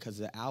go because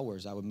of the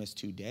hours. I would miss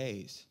 2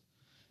 days.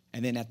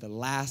 And then at the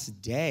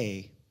last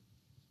day,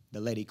 the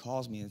lady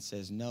calls me and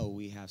says, no,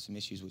 we have some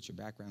issues with your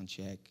background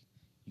check.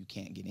 You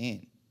can't get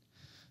in.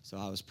 So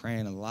I was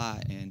praying a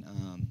lot and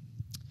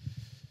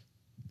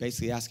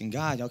basically asking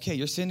God, okay,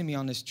 you're sending me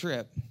on this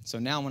trip. So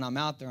now when I'm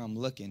out there, I'm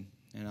looking,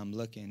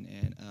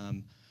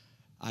 and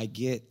I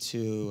get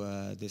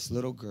to this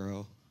little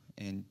girl,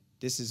 and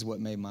this is what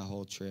made my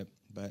whole trip.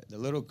 But the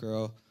little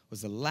girl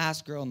was the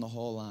last girl in the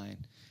whole line.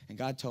 And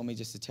God told me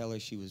just to tell her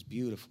she was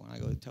beautiful.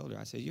 And I told her,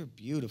 I said, you're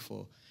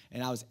beautiful.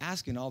 And I was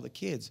asking all the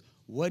kids,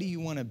 what do you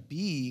want to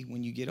be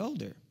when you get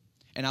older?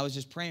 And I was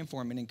just praying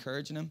for them and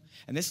encouraging them.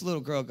 And this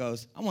little girl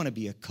goes, I want to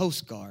be a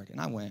Coast Guard. And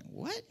I went,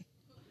 what?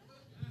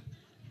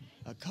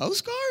 A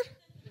Coast Guard?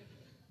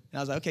 And I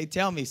was like, okay,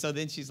 tell me. So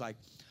then she's like,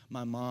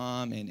 my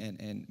mom,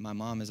 and my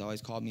mom has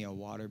always called me a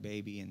water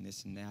baby and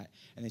this and that.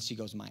 And then she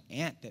goes, my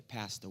aunt that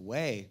passed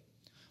away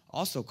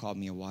also called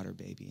me a water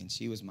baby, and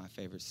she was my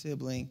favorite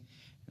sibling.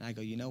 And I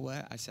go, you know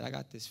what? I said, I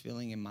got this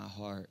feeling in my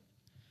heart.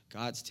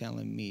 God's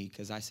telling me,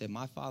 because I said,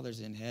 my Father's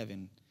in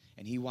heaven,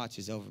 and he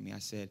watches over me. I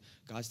said,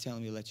 God's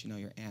telling me to let you know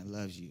your aunt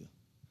loves you.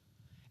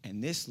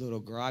 And this little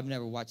girl, I've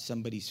never watched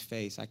somebody's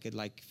face. I could,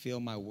 feel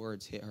my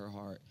words hit her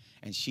heart,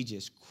 and she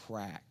just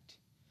cracked.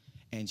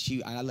 And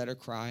I let her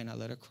cry, and I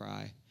let her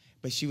cry.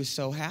 But she was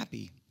so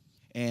happy,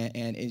 and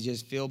it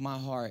just filled my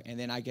heart. And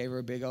then I gave her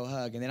a big old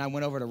hug. And then I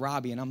went over to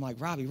Robbie, and I'm like,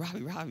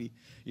 Robbie,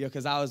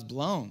 because I was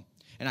blown.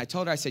 And I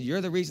told her, I said,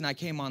 you're the reason I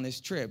came on this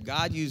trip.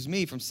 God used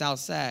me from South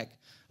Sac,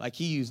 like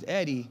he used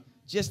Eddie,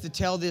 just to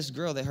tell this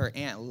girl that her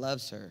aunt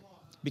loves her,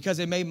 because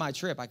it made my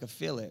trip. I could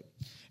feel it.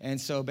 And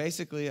so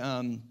basically,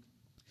 I'm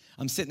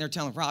sitting there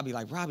telling Robbie,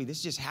 Robbie,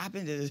 this just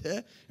happened.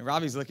 And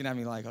Robbie's looking at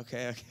me like,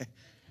 okay.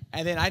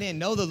 And then I didn't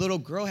know the little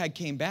girl had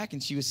came back,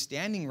 and she was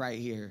standing right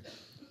here.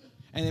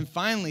 And then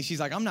finally, she's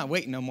like, I'm not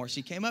waiting no more.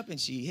 She came up, and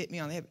she hit me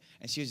on the hip,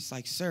 and she was just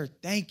like, sir,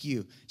 thank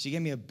you. She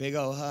gave me a big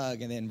old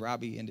hug, and then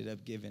Robbie ended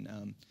up giving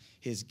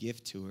his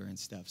gift to her and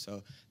stuff.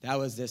 So that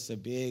was just a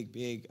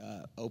big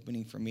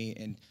opening for me,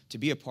 and to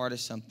be a part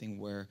of something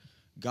where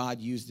God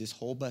used this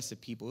whole bus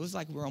of people. It was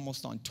like we're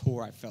almost on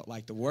tour, I felt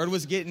like. The word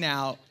was getting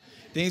out.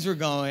 Things were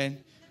going.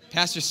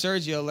 Pastor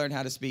Sergio learned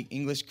how to speak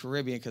English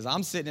Caribbean, because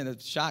I'm sitting in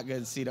the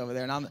shotgun seat over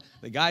there, and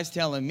the guy's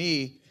telling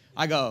me,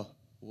 I go,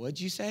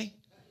 what'd you say?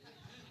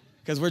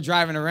 Because we're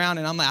driving around,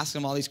 and I'm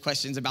asking him all these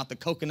questions about the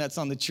coconuts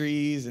on the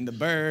trees and the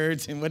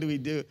birds, and what do we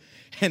do?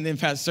 And then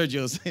Pastor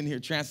Sergio's in here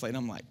translating.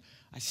 I'm like,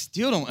 I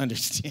still don't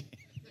understand.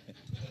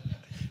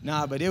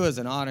 Nah, but it was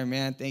an honor,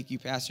 man. Thank you,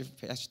 Pastor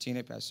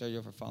Tina, Pastor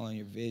Sergio, for following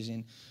your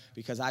vision.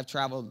 Because I've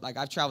traveled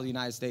the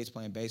United States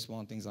playing baseball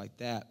and things like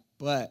that,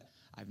 but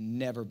I've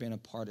never been a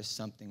part of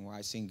something where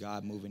I've seen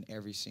God move in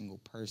every single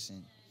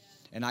person.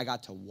 And I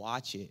got to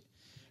watch it,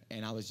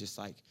 and I was just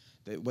like,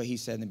 what he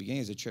said in the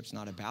beginning is the trip's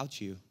not about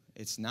you.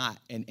 It's not.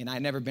 And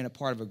I've never been a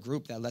part of a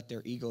group that let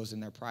their egos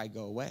and their pride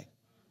go away.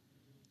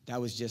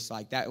 That was just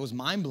like that. It was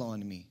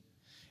mind-blowing to me.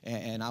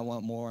 And I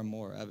want more and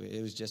more of it.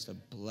 It was just a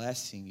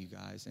blessing, you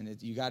guys.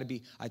 And you got to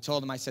be, I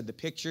told them, I said, the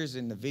pictures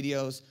and the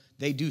videos,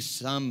 they do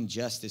some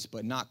justice,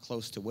 but not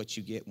close to what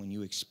you get when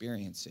you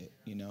experience it,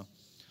 you know.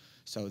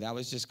 So that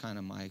was just kind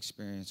of my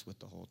experience with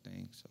the whole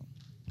thing, so.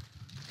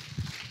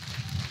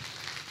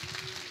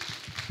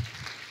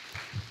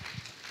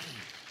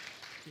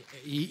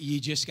 You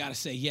just got to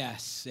say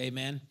yes.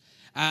 Amen.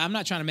 I'm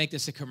not trying to make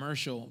this a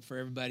commercial for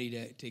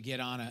everybody to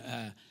get on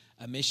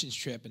a missions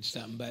trip and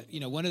something. But,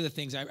 one of the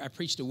things, I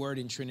preached a word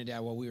in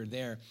Trinidad while we were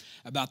there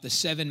about the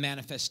 7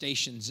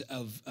 manifestations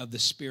of the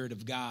Spirit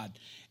of God.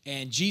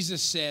 And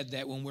Jesus said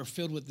that when we're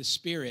filled with the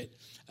Spirit,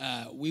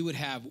 we would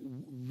have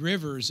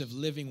rivers of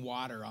living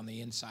water on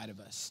the inside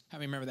of us. How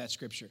many remember that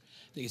scripture?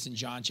 I think it's in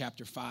John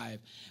chapter 5.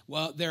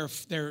 Well, there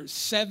are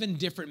 7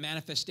 different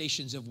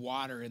manifestations of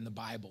water in the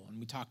Bible, and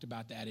we talked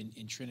about that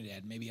in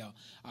Trinidad. Maybe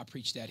I'll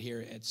preach that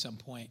here at some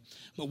point.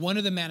 But one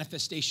of the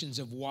manifestations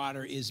of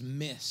water is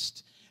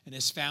mist, and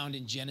is found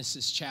in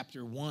Genesis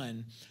chapter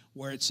 1,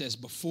 where it says,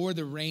 before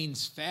the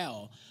rains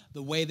fell,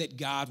 the way that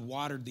God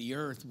watered the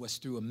earth was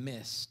through a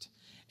mist.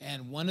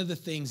 And one of the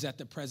things that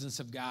the presence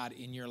of God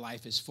in your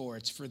life is for,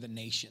 it's for the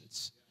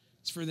nations.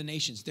 It's for the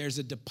nations. There's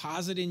a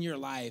deposit in your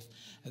life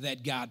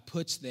that God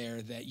puts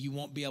there that you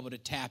won't be able to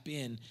tap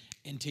in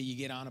until you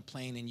get on a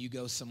plane and you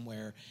go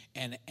somewhere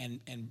and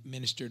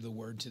minister the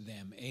word to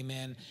them.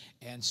 Amen.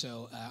 And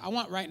so I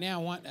want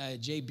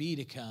JB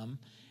to come.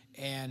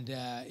 And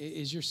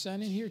is your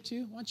son in here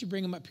too? Why don't you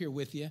bring him up here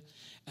with you?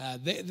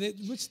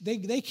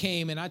 They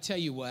came, and I tell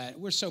you what,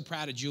 we're so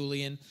proud of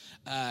Julian.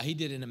 He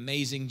did an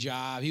amazing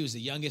job. He was the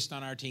youngest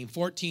on our team,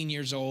 14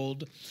 years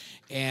old.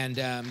 And,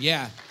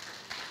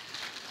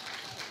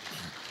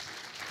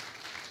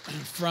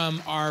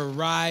 from our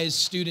Rise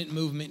student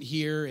movement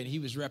here, and he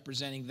was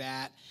representing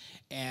that.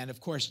 And, of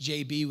course,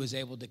 JB was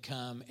able to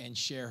come and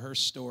share her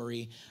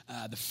story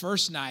the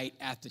first night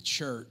at the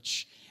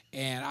church.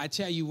 And I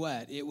tell you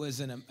what, it was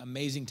an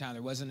amazing time.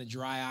 There wasn't a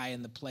dry eye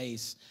in the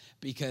place,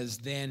 because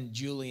then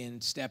Julian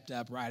stepped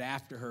up right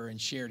after her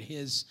and shared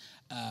his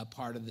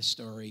part of the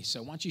story.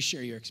 So why don't you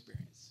share your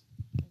experience?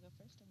 Can I go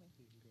first?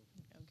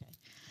 Okay.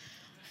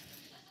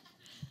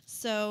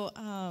 So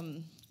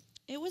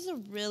it was a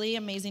really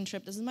amazing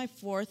trip. This is my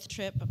 4th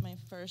trip, but my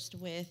first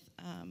with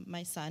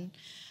my son.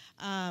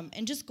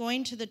 And just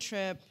going to the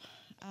trip,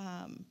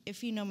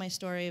 if you know my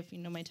story, if you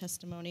know my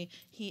testimony,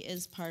 he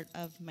is part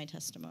of my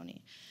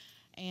testimony.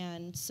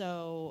 And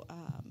so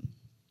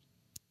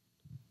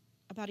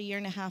about a year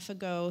and a half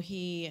ago,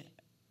 he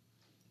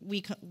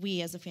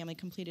we as a family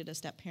completed a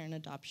step-parent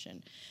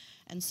adoption.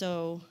 And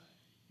so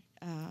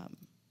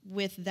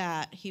with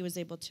that, he was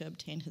able to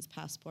obtain his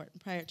passport.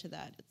 And prior to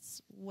that,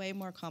 it's way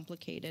more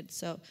complicated.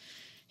 So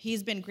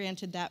he's been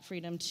granted that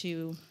freedom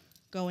to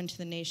go into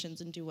the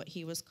nations and do what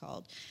he was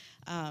called.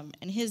 And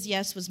his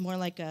yes was more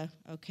like a,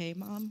 okay,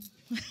 Mom.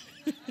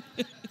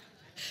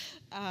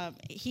 I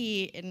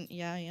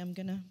am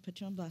going to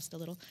put you on blast a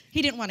little.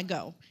 He didn't want to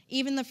go.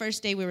 Even the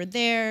first day we were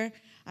there,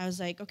 I was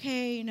like,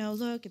 okay,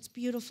 look, it's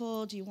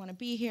beautiful. Do you want to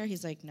be here?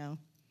 He's like, no.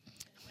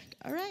 I'm like,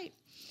 all right.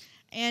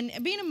 And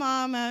being a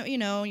mom,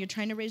 you're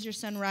trying to raise your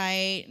son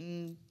right,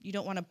 and you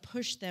don't want to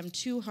push them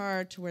too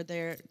hard to where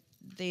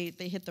they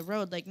hit the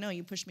road. Like, no,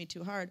 you pushed me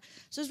too hard.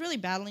 So I was really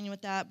battling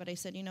with that, but I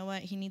said, you know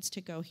what? He needs to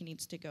go. He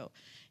needs to go.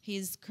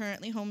 He's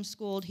currently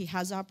homeschooled. He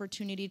has the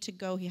opportunity to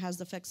go. He has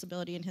the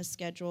flexibility in his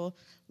schedule.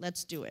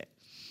 Let's do it.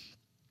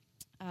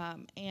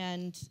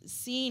 And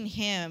seeing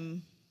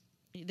him,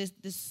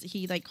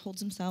 he like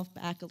holds himself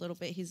back a little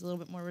bit. He's a little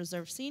bit more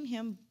reserved. Seeing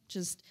him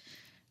just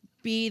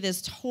be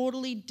this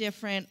totally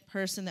different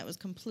person that was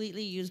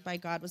completely used by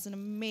God was an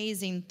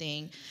amazing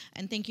thing.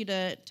 And thank you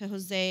to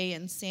Jose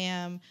and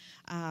Sam.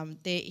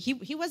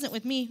 He wasn't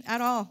with me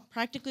at all,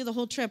 practically the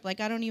whole trip.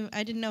 Like I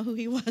didn't know who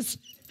he was.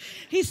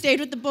 He stayed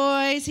with the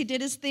boys. He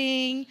did his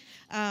thing.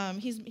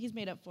 He's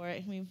made up for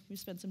it. We've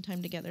spent some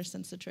time together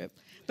since the trip.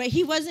 But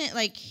he wasn't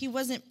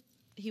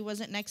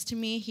next to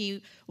me.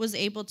 He was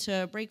able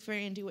to break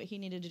free and do what he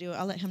needed to do.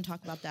 I'll let him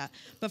talk about that.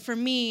 But for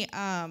me,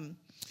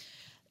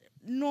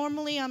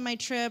 normally on my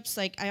trips,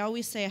 like I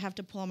always say I have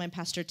to pull on my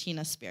Pastor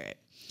Tina spirit.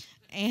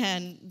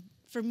 And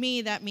for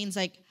me, that means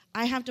like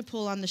I have to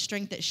pull on the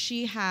strength that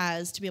she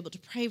has to be able to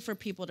pray for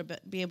people, to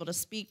be able to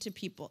speak to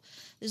people.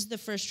 This is the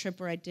first trip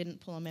where I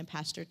didn't pull on my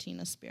Pastor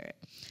Tina spirit.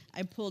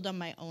 I pulled on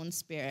my own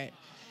spirit.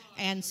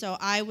 And so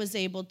I was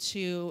able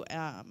to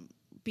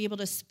be able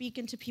to speak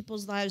into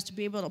people's lives, to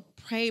be able to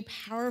pray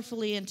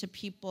powerfully into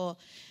people.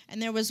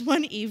 And there was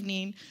one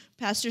evening,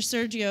 Pastor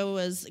Sergio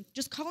was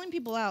just calling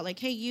people out, like,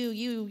 hey,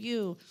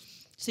 you.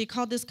 So he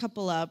called this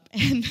couple up,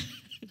 and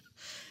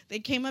they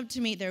came up to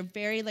me. They're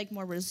very,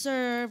 more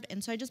reserved.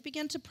 And so I just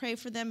began to pray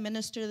for them,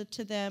 minister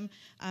to them.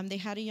 They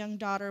had a young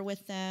daughter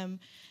with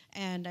them,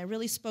 and I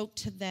really spoke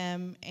to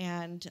them.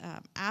 And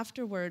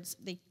afterwards,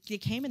 they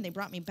came and they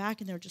brought me back,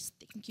 and they were just,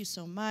 thank you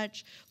so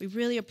much. We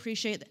really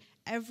appreciate that.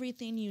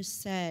 Everything you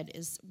said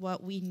is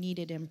what we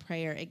needed in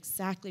prayer,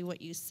 exactly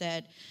what you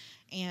said.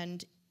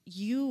 And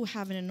you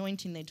have an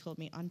anointing, they told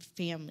me, on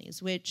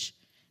families, which,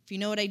 if you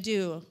know what I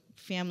do,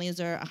 families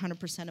are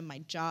 100% of my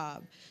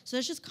job. So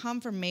that's just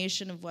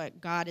confirmation of what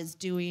God is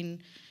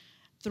doing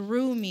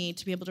through me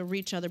to be able to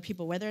reach other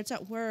people, whether it's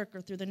at work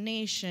or through the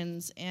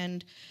nations.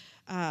 And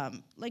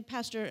like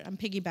Pastor, I'm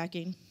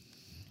piggybacking.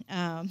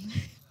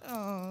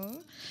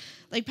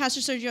 Like Pastor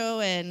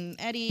Sergio and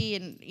Eddie,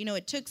 and,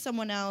 it took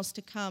someone else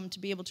to come to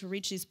be able to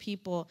reach these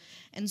people.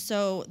 And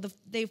so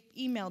they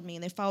emailed me,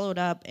 and they followed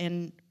up,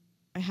 and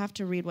I have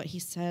to read what he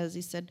says.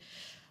 He said,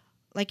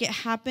 like it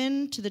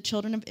happened to the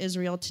children of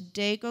Israel,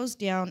 today goes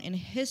down in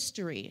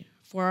history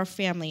for our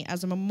family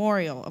as a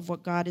memorial of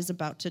what God is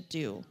about to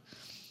do.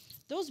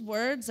 Those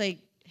words, like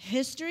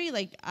history,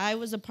 like I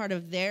was a part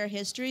of their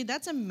history,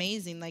 that's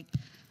amazing. Like,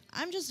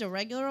 I'm just a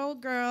regular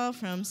old girl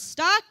from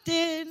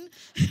Stockton.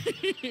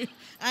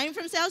 I'm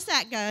from South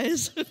Sac,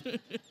 guys.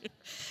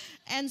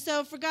 And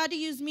so for God to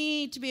use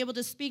me to be able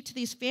to speak to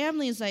these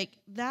families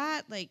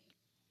that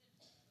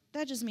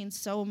just means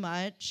so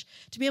much.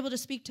 To be able to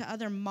speak to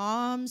other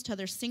moms, to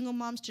other single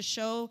moms, to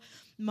show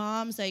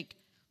moms,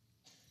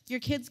 your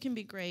kids can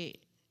be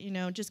great.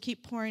 Just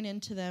keep pouring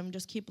into them.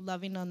 Just keep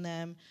loving on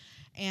them.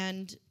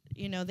 And,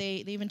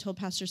 they even told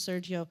Pastor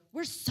Sergio,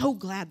 we're so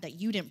glad that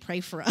you didn't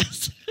pray for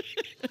us.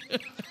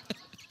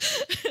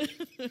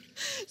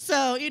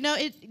 So,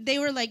 they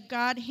were like,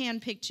 God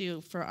handpicked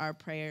you for our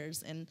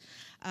prayers. And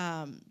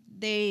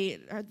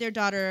their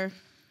daughter,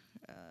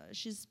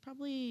 she's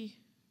probably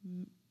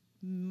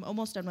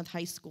almost done with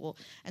high school.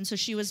 And so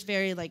she was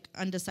very,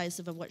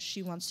 undecisive of what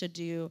she wants to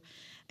do.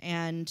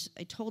 And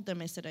I told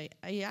them, I said,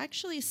 I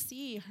actually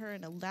see her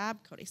in a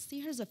lab coat. I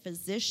see her as a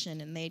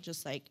physician. And they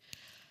just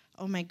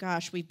oh my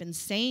gosh, we've been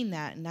saying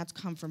that, and that's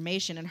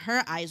confirmation. And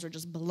her eyes were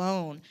just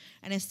blown.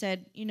 And I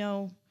said,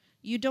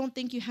 you don't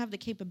think you have the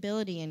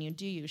capability in you,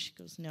 do you? She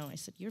goes, no. I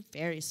said, you're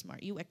very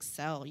smart. You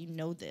excel. You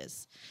know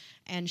this.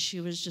 And she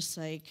was just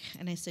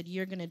and I said,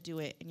 you're going to do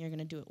it, and you're going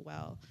to do it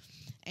well.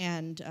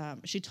 And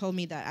she told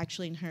me that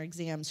actually in her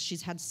exams,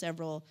 she's had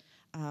several,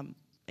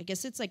 I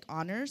guess it's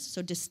honors,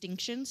 so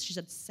distinctions. She's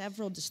had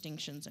several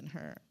distinctions in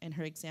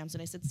her exams.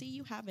 And I said, see,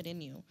 you have it in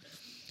you.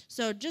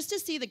 So just to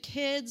see the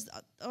kids,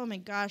 oh my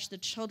gosh, the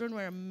children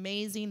were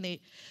amazing.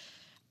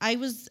 I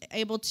was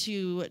able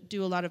to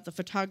do a lot of the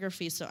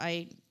photography, so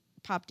I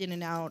popped in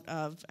and out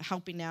of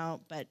helping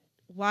out, but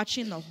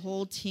watching the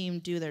whole team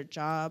do their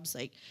jobs,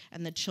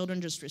 and the children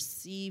just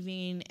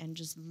receiving and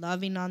just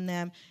loving on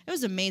them, it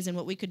was amazing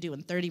what we could do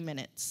in 30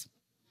 minutes.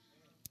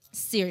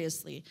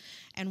 Seriously.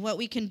 And what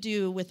we can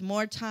do with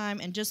more time,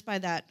 and just by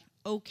that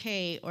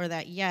okay or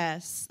that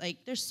yes.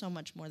 Like, there's so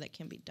much more that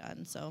can be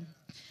done. So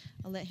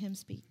I'll let him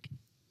speak.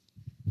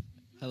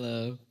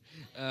 Hello.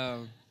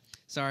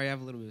 Sorry, I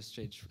have a little bit of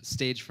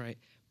stage fright.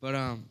 But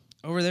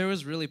over there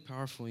was really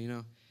powerful, you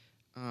know.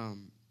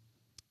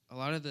 A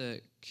lot of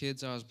the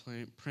kids I was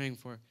praying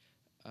for,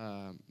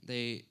 a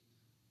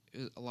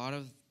lot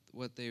of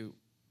what they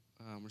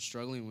were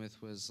struggling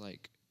with was,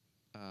 like,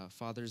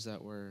 fathers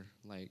that were,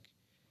 like,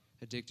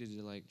 addicted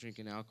to, like,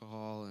 drinking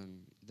alcohol,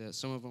 and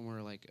some of them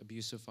were, like,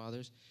 abusive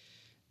fathers.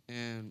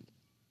 And,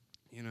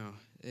 you know,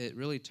 it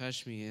really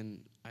touched me,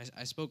 and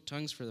I spoke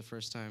tongues for the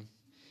first time.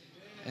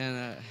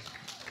 And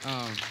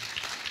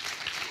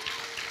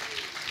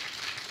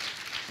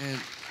and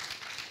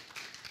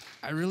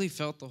I really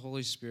felt the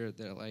Holy Spirit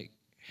there. Like,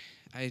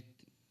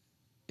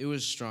 it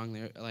was strong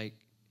there. Like,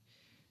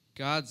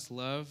 God's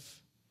love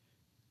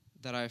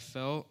that I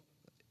felt,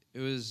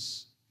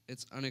 it's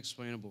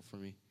unexplainable for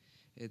me.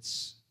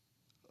 It's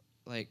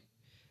like,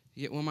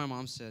 when my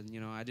mom said,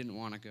 you know, I didn't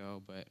want to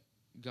go, but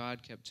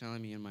God kept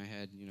telling me in my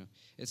head, you know,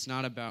 it's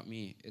not about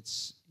me.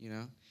 It's, you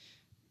know,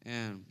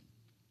 and,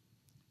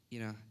 you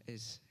know,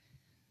 it's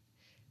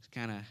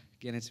kind of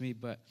getting to me,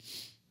 but,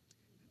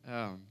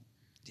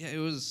 yeah, it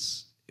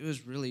was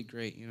really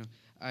great, you know.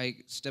 I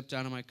stepped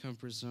out of my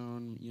comfort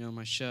zone, you know,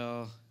 my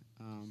shell,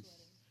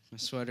 my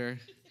sweater,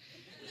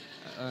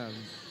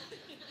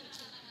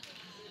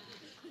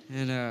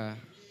 and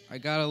I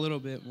got a little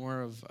bit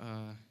more of,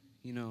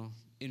 you know,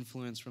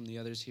 influence from the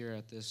others here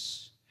at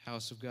this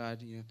house of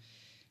God, you know.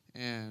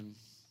 And,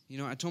 you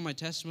know, I told my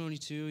testimony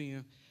too, you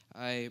know.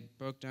 I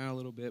broke down a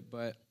little bit,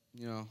 but,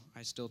 you know,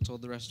 I still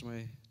told the rest of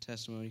my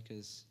testimony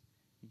because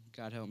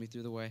God helped me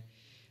through the way.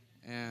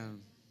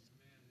 And,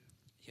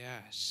 yeah,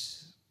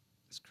 it's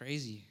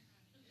crazy.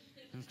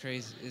 I'm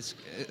crazy.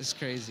 It's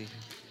crazy.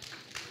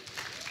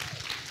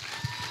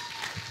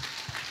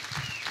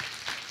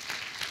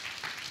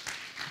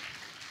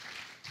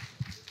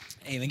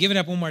 Amen. Give it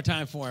up one more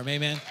time for him.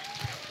 Amen.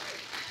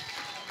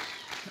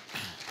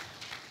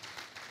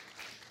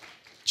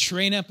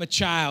 Train up a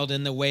child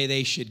in the way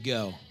they should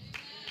go.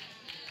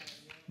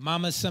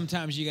 Mamas,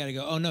 sometimes you got to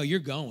go, oh, no, you're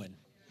going.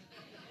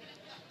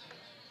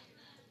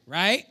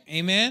 Right?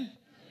 Amen?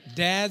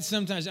 Dads,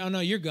 sometimes, oh,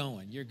 no, you're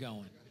going. You're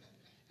going.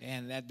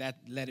 And that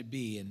let it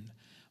be. And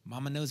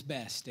Mama knows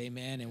best.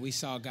 Amen? And we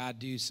saw God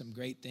do some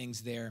great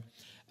things there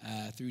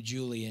through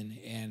Julie.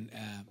 And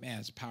man,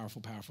 it's a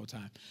powerful, powerful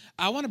time.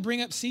 I want to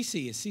bring up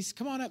Cece.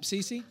 Come on up,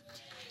 Cece.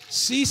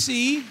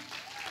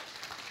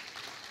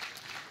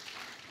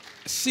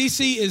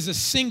 Cece is a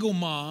single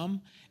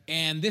mom,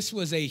 and this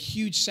was a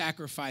huge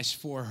sacrifice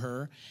for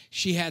her.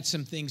 She had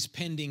some things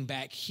pending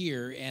back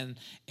here and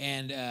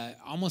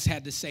almost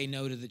had to say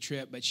no to the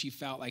trip, but she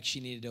felt like she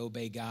needed to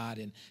obey God.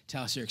 And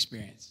tell us your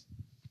experience.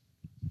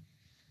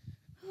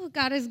 Oh,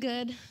 God is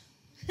good.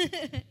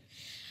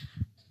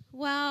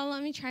 Well,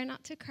 let me try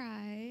not to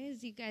cry.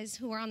 As you guys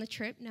who are on the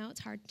trip know, it's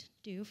hard to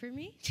do for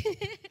me.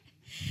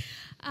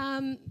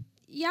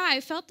 Yeah,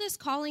 I felt this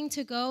calling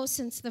to go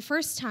since the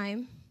first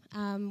time.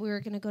 We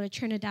were going to go to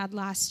Trinidad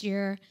last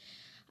year.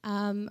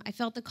 I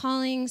felt the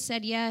calling,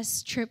 said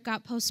yes, trip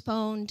got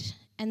postponed,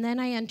 and then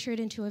I entered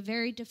into a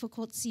very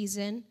difficult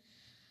season.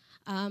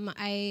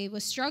 I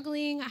was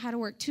struggling. I had to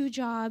work 2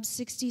 jobs,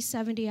 60,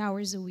 70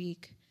 hours a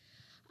week.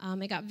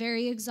 It got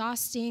very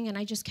exhausting, and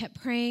I just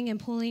kept praying and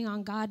pulling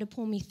on God to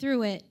pull me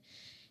through it.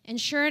 And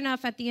sure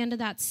enough, at the end of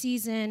that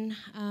season,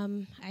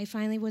 I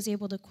finally was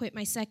able to quit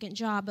my second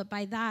job, but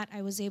by that,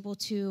 I was able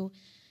to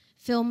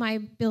fill my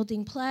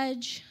building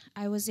pledge.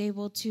 I was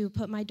able to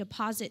put my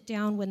deposit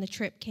down when the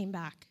trip came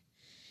back.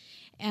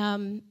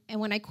 And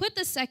when I quit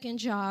the second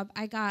job,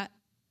 I got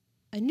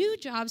a new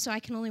job, so I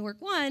can only work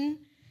 1.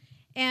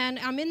 And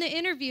I'm in the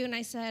interview, and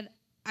I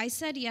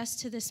said yes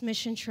to this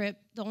mission trip.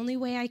 The only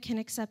way I can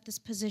accept this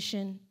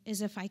position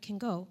is if I can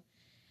go.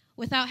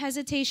 Without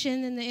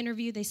hesitation in the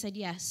interview, they said,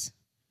 yes,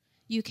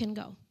 you can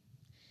go.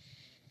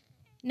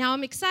 Now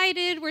I'm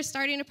excited. We're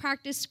starting to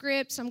practice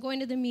scripts. I'm going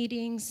to the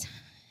meetings.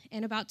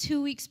 And about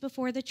 2 weeks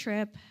before the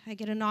trip, I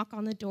get a knock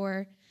on the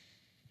door.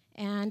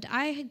 And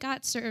I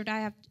got served. I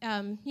have,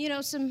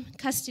 some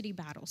custody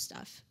battle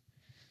stuff.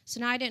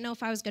 So now I didn't know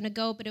if I was going to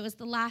go, but it was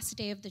the last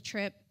day of the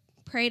trip.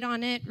 Prayed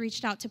on it,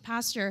 reached out to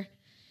Pastor.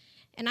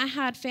 And I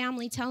had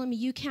family telling me,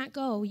 you can't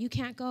go, you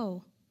can't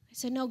go. I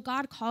said, no,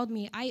 God called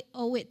me. I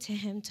owe it to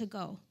him to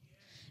go.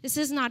 This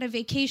is not a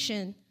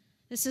vacation.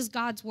 This is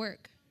God's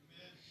work.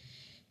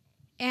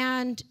 Amen.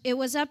 And it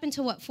was up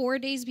until, 4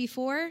 days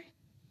before?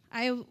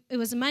 It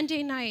was a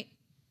Monday night,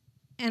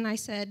 and I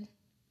said,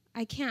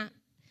 I can't.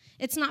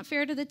 It's not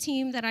fair to the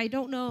team that I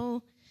don't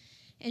know.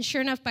 And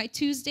sure enough, by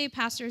Tuesday,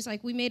 Pastor's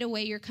like, we made a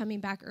way, you're coming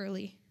back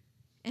early.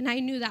 And I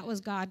knew that was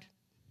God.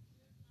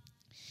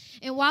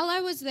 And while I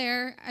was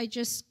there, I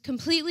just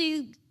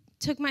completely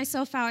took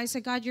myself out. I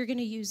said, God, you're going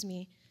to use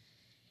me.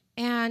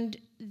 And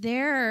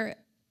there are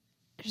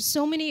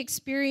so many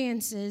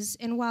experiences.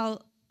 And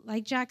while,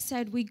 like Jack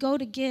said, we go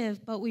to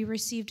give, but we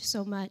received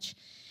so much.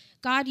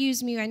 God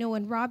used me. I know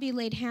when Robbie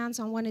laid hands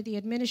on one of the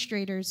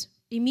administrators,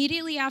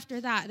 Immediately after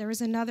that, there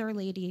was another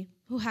lady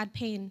who had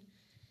pain.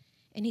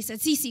 And he said,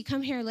 Cece,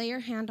 come here, lay your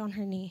hand on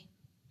her knee.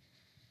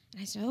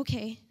 And I said,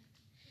 okay.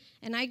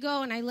 And I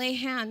go and I lay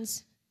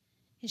hands,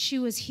 and she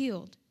was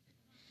healed.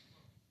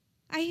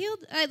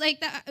 Like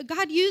that.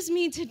 God used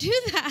me to do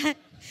that.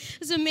 It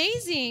was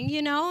amazing,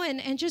 you know,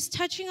 and just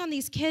touching on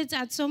these kids, I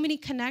had so many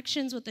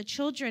connections with the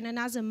children. And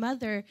as a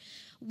mother,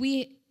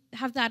 we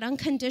have that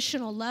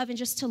unconditional love, and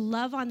just to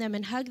love on them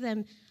and hug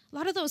them. A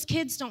lot of those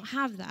kids don't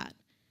have that.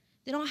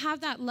 They don't have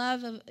that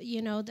love of,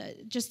 you know,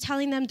 just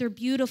telling them they're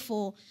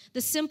beautiful,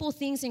 the simple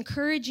things,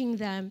 encouraging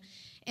them.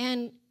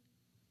 And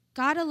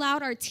God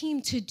allowed our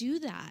team to do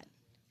that.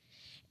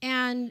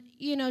 And,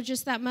 you know,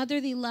 just that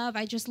motherly love,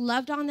 I just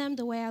loved on them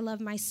the way I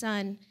love my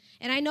son.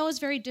 And I know it's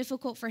very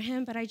difficult for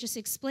him, but I just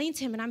explained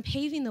to him, and I'm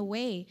paving the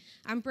way.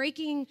 I'm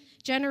breaking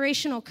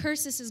generational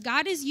curses. As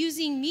God is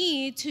using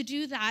me to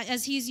do that,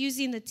 as he's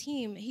using the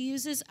team. He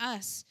uses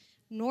us,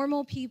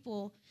 normal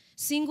people,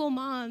 single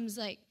moms,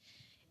 like.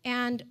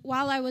 And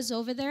while I was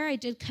over there, I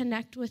did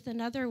connect with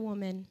another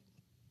woman.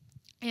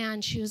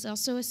 And she was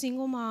also a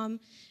single mom.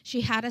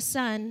 She had a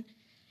son.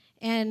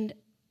 And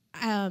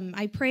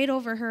I prayed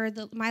over her.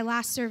 My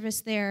last service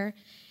there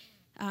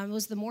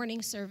was the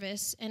morning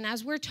service. And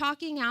as we're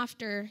talking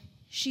after,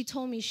 she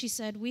told me, she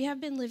said, we have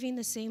been living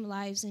the same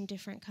lives in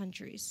different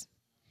countries.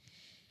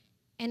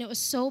 And it was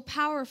so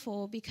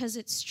powerful because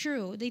it's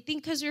true. They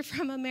think because you're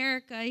from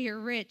America, you're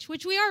rich,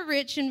 which we are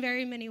rich in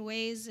very many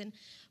ways.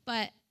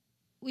 But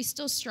we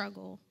still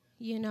struggle,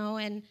 you know.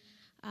 And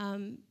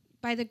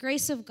by the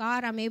grace of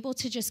God, I'm able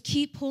to just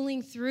keep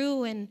pulling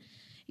through. And,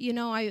 you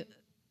know, I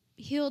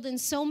healed in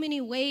so many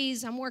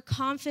ways. I'm more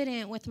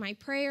confident with my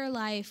prayer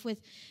life,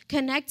 with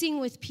connecting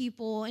with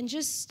people, and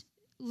just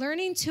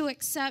learning to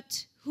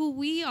accept who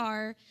we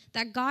are,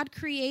 that God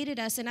created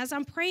us. And as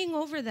I'm praying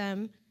over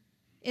them,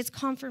 it's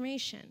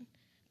confirmation.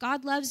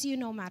 God loves you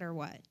no matter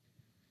what.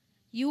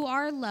 You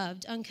are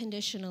loved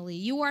unconditionally.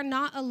 You are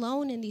not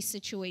alone in these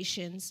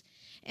situations.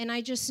 And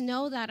I just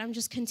know that I'm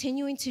just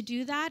continuing to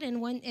do that.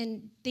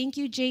 And thank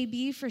you,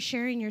 JB, for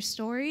sharing your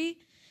story,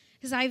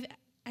 because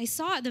I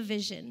saw the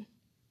vision.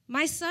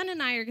 My son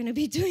and I are going to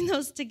be doing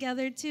those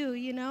together too,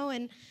 you know,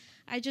 and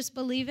I just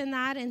believe in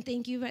that. And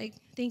thank you,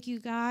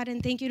 God,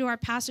 and thank you to our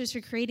pastors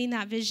for creating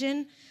that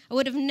vision. I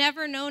would have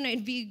never known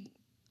I'd be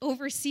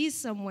overseas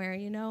somewhere,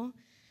 you know.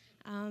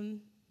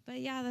 But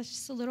yeah, that's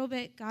just a little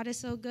bit. God is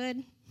so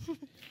good.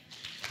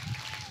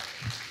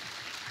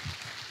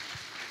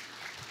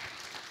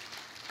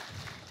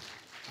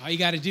 All you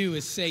got to do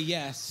is say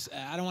yes.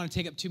 I don't want to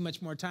take up too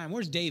much more time.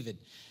 Where's David?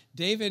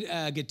 David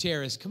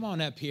Gutierrez, come on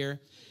up here.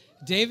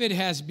 David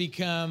has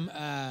become,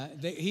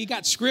 he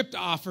got script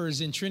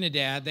offers in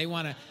Trinidad. They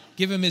want to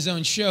give him his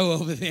own show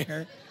over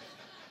there.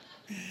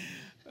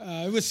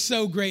 It was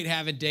so great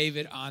having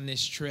David on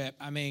this trip.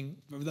 I mean,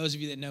 for those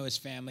of you that know his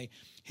family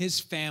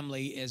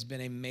has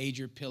been a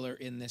major pillar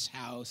in this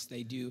house.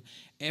 They do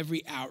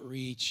every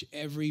outreach,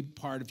 every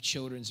part of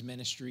children's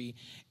ministry,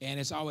 and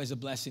it's always a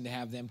blessing to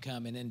have them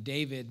come. And then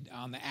David,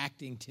 on the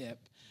acting tip,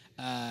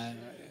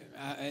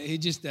 he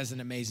just does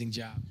an amazing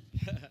job.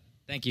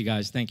 Thank you,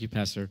 guys. Thank you,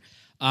 Pastor.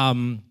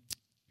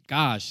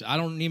 Gosh, I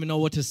don't even know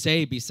what to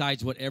say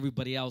besides what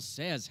everybody else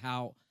says,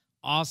 how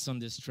awesome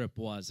this trip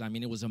was. I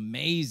mean, it was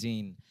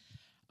amazing.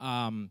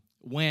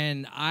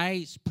 When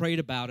I prayed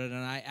about it and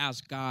I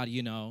asked God,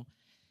 you know,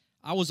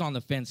 I was on the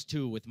fence,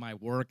 too, with my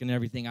work and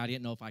everything. I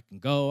didn't know if I can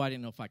go. I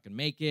didn't know if I could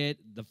make it.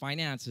 The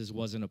finances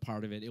wasn't a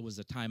part of it. It was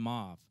a time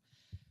off.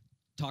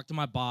 Talked to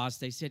my boss.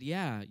 They said,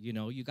 yeah, you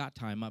know, you got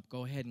time up.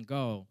 Go ahead and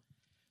go.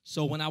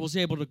 So when I was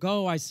able to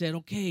go, I said,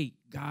 okay,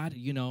 God,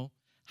 you know,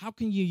 how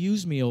can you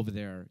use me over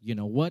there? You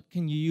know, what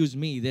can you use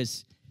me?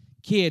 This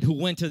kid who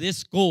went to this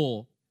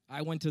school,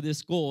 I went to this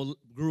school,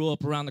 grew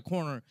up around the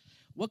corner.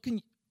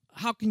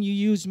 How can you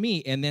use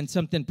me? And then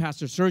something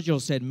Pastor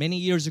Sergio said many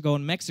years ago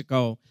in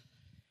Mexico,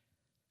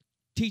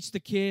 teach the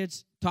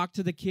kids, talk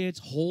to the kids,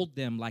 hold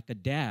them like a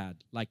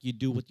dad, like you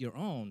do with your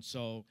own.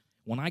 So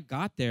when I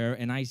got there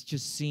and I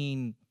just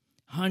seen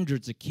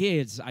hundreds of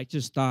kids, I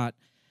just thought,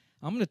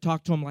 I'm going to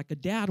talk to them like a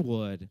dad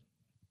would.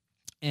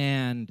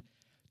 And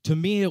to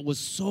me, it was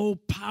so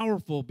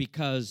powerful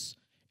because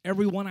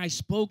everyone I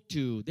spoke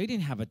to, they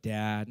didn't have a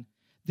dad.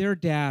 Their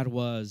dad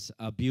was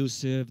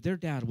abusive. Their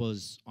dad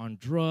was on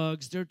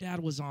drugs. Their dad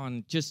was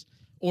on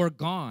or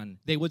gone.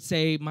 They would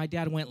say, my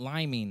dad went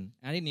liming.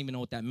 I didn't even know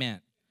what that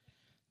meant.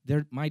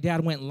 My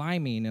dad went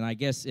liming, and I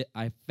guess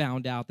I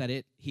found out that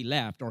he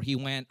left or he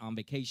went on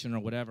vacation or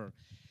whatever.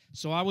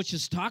 So I would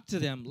just talk to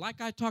them like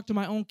I talk to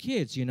my own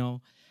kids, you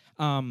know.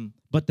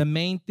 But the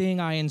main thing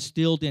I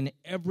instilled in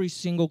every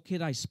single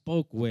kid I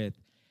spoke with,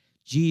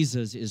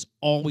 Jesus is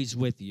always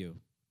with you,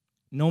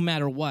 no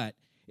matter what.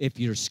 If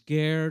you're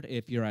scared,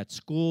 if you're at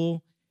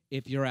school,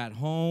 if you're at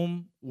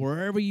home,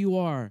 wherever you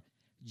are,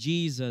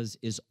 Jesus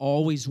is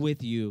always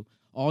with you.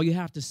 All you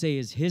have to say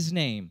is his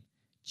name,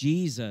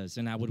 Jesus,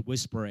 and I would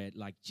whisper it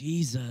like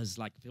Jesus,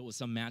 like if it was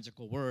some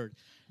magical word.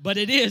 But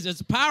it is,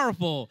 it's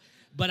powerful.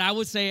 But I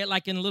would say it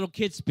like in little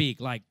kid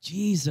speak, like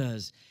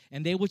Jesus.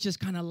 And they would just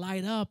kind of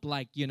light up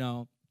like,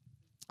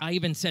 I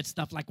even said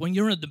stuff like when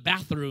you're in the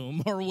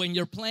bathroom or when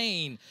you're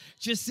playing,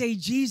 just say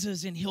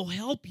Jesus and he'll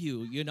help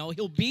you,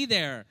 he'll be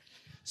there.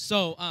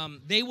 So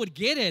they would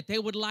get it. They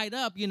would light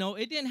up,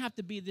 It didn't have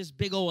to be this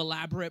big old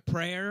elaborate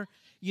prayer,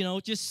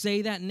 just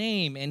say that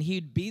name and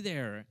he'd be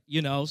there,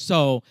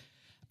 So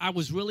I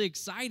was really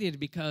excited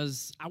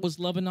because I was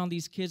loving on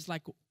these kids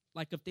like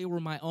if they were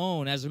my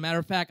own. As a matter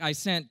of fact, I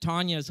sent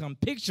Tanya some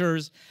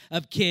pictures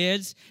of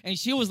kids, and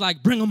she was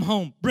like, bring them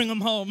home, bring them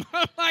home.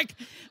 I'm like,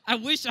 I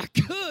wish I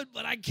could,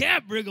 but I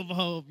can't bring them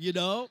home,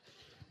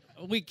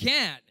 We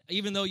can't,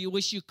 even though you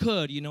wish you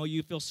could,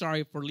 you feel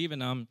sorry for leaving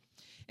them.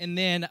 And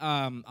then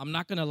I'm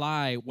not going to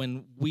lie,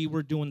 when we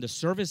were doing the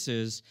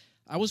services,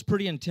 I was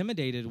pretty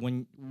intimidated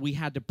when we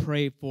had to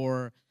pray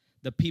for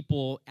the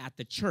people at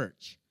the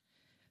church.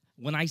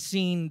 When I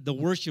seen the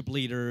worship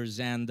leaders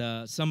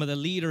and some of the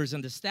leaders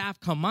and the staff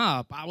come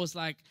up, I was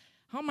like,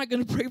 how am I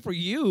going to pray for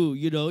you?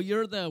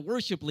 You're the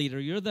worship leader.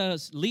 You're the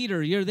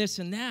leader. You're this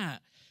and that.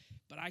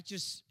 But I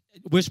just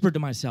whispered to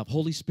myself,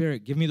 Holy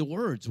Spirit, give me the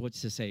words, what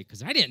to say,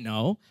 because I didn't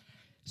know.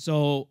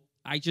 So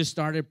I just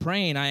started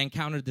praying. I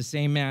encountered the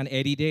same man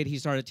Eddie did. He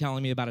started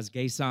telling me about his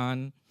gay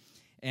son.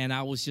 And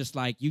I was just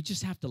like, you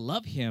just have to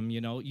love him,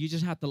 You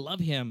just have to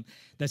love him.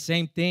 The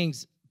same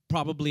things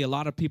probably a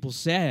lot of people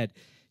said,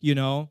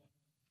 The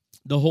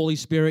Holy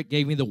Spirit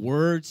gave me the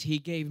words. He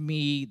gave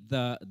me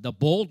the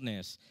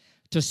boldness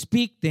to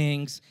speak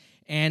things.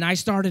 And I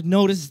started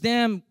notice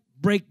them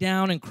break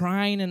down and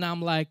crying. And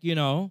I'm like,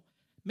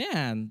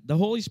 man, the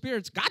Holy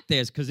Spirit's got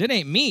this because it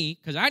ain't me,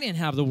 because I didn't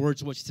have the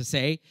words which to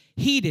say.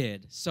 He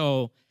did.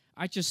 So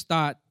I just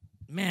thought,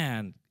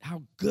 man,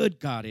 how good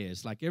God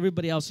is. Like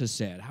everybody else has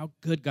said, how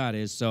good God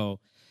is. So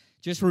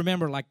just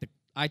remember, like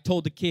I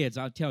told the kids,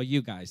 I'll tell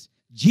you guys,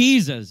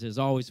 Jesus is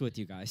always with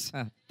you guys.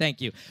 Thank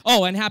you.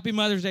 Oh, and happy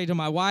Mother's Day to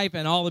my wife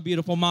and all the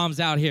beautiful moms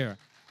out here.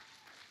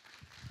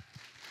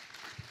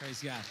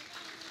 Praise God.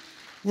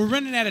 We're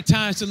running out of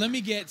time, so let me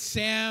get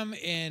Sam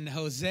and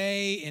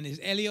Jose and is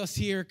Elios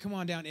here. Come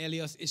on down,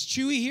 Elios. Is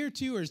Chewy here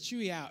too, or is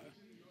Chewy out?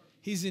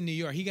 He's in New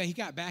York. He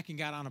got back and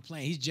got on a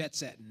plane. He's jet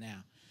setting now.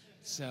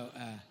 So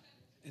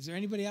is there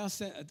anybody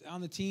else on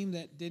the team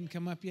that didn't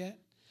come up yet?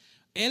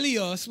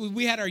 Elios,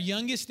 we had our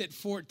youngest at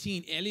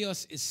 14.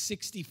 Elios is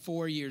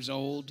 64 years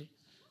old,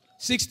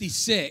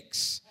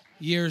 66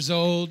 years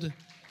old.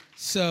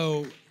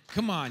 So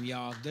come on,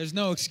 y'all. There's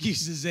no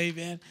excuses,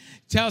 amen.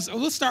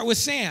 We'll start with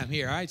Sam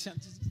here, all right? Tell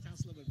us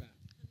a little bit about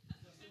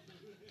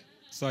it.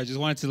 So I just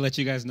wanted to let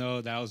you guys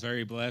know that I was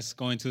very blessed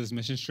going to this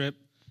mission trip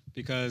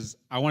because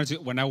I wanted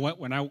to, when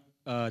I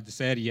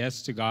said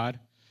yes to God,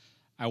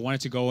 I wanted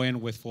to go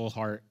in with full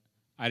heart.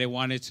 I didn't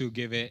want it to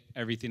give it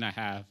everything I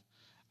have.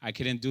 I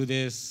couldn't do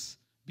this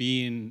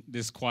being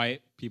this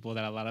quiet people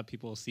that a lot of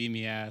people see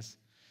me as.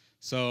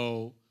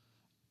 So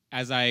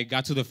as I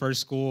got to the first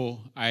school,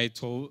 I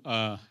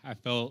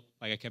felt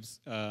like I kept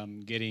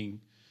getting,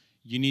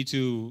 you need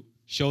to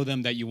show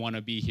them that you want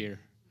to be here.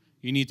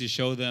 You need to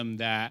show them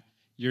that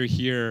you're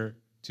here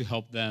to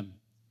help them.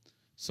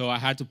 So I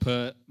had to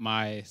put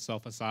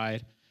myself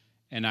aside,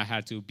 and I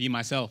had to be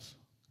myself,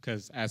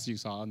 because as you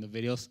saw in the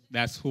videos,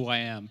 that's who I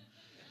am.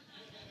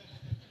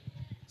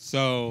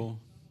 So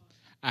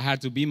I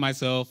had to be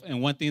myself,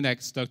 and one thing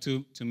that stuck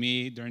to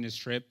me during this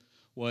trip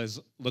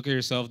was look at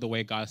yourself the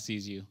way God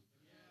sees you.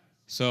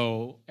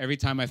 So every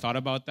time I thought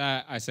about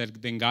that, I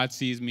said, then God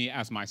sees me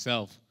as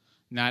myself,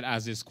 not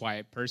as this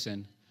quiet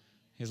person.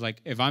 He's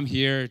like, if I'm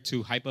here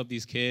to hype up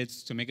these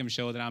kids, to make them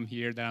show that I'm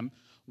here, that I'm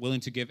willing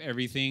to give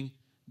everything,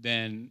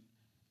 then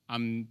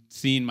I'm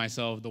seeing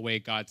myself the way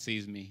God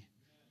sees me.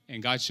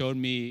 And God showed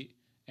me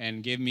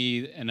and gave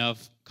me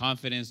enough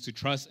confidence to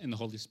trust in the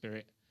Holy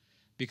Spirit.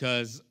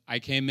 Because I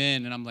came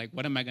in and I'm like,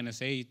 what am I going to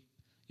say,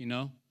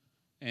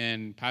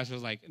 And Pastor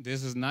was like,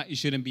 this is not, you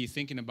shouldn't be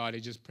thinking about it.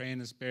 Just pray in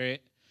the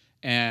Spirit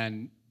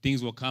and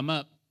things will come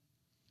up.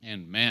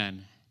 And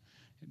man,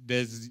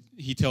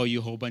 he tell you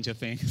a whole bunch of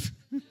things.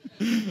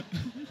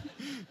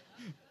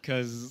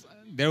 Because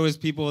there was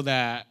people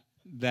that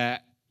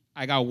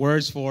I got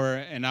words for,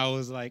 and I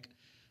was like,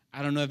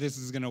 I don't know if this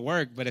is going to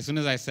work. But as soon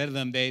as I said to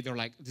them, they were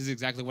like, this is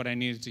exactly what I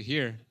needed to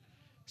hear.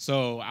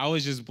 So I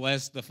was just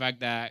blessed the fact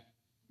that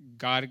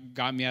God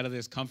got me out of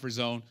this comfort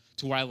zone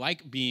to where I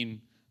like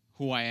being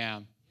who I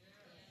am.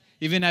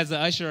 Even as an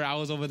usher, I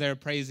was over there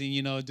praising,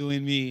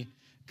 doing me.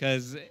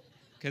 Because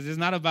it's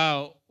not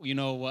about,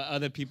 what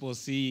other people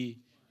see.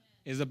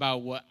 It's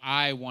about what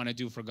I want to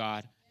do for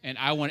God. And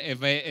I want,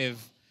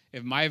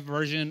 if my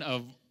version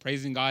of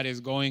praising God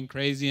is going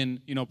crazy and,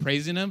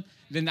 praising him,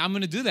 then I'm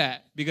going to do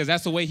that because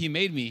that's the way he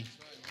made me.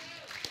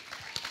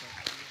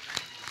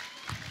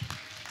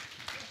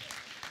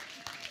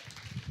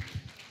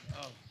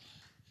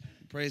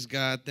 Praise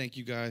God. Thank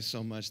you guys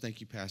so much.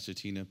 Thank you, Pastor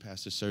Tina,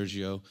 Pastor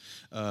Sergio.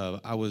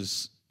 I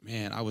was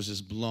man, I was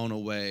just blown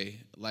away.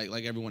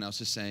 Like everyone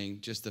else is saying,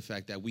 just the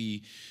fact that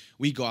we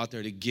go out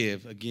there to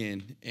give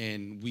again,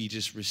 and we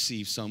just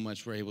receive so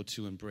much. We're able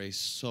to embrace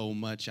so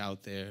much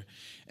out there,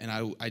 and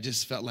I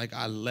just felt like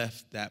I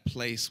left that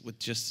place with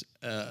just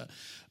a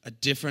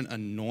different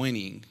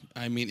anointing.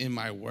 I mean, in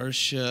my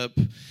worship,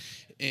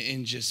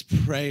 in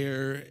just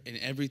prayer, and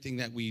everything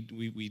that we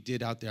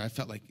did out there, I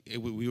felt like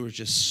we were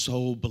just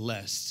so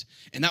blessed.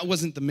 And that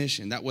wasn't the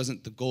mission, that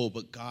wasn't the goal,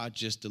 but God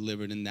just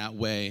delivered in that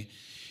way.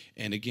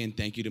 And again,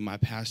 thank you to my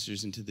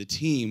pastors and to the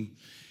team,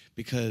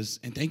 because,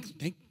 and thank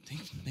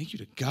you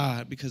to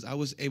God, because I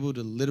was able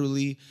to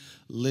literally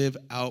live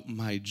out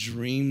my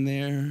dream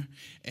there.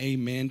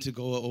 Amen. To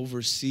go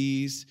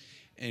overseas,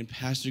 and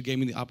Pastor gave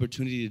me the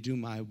opportunity to do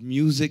my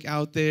music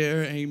out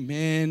there.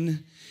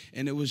 Amen.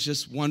 And it was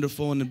just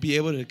wonderful, and to be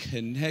able to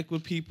connect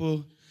with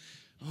people.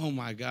 Oh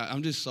my God,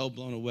 I'm just so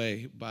blown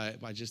away by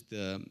just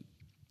the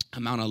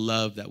amount of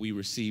love that we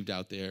received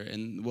out there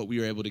and what we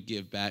were able to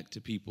give back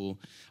to people.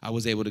 I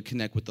was able to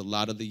connect with a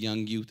lot of the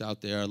young youth out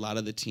there, a lot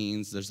of the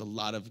teens. There's a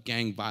lot of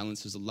gang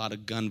violence. There's a lot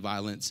of gun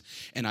violence.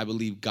 And I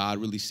believe God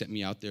really sent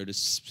me out there to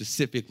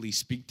specifically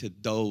speak to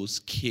those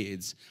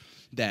kids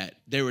that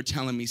they were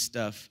telling me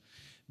stuff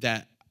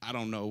that, I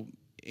don't know,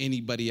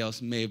 anybody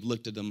else may have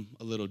looked at them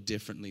a little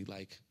differently,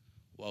 like,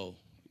 whoa,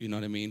 you know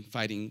what I mean?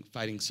 Fighting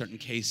certain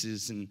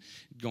cases and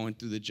going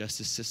through the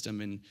justice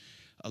system, and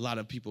a lot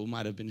of people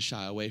might have been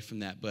shy away from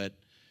that, but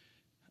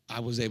I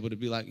was able to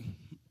be like,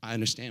 I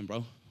understand,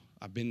 bro.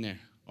 I've been there,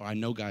 or I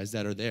know guys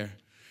that are there.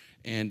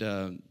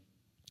 And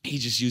he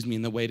just used me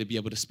in the way to be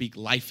able to speak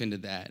life into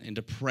that and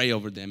to pray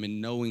over them, and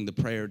knowing the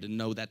prayer to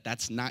know that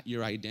that's not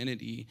your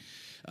identity.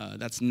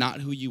 That's not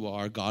who you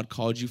are. God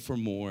called you for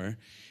more,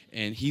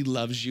 and he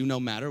loves you no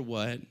matter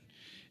what.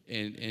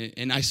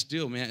 And I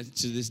still, man,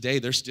 to this day,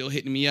 they're still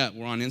hitting me up.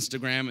 We're on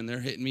Instagram, and they're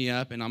hitting me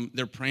up, and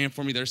they're praying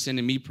for me. They're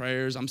sending me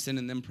prayers. I'm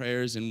sending them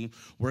prayers, and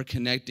we're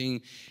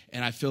connecting.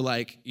 And I feel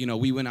like,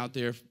 we went out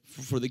there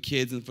for the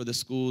kids and for the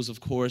schools,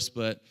 of course,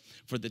 but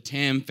for the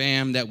TAM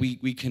fam that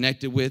we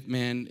connected with,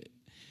 man,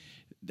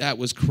 that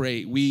was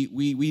great.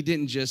 We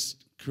didn't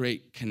just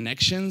create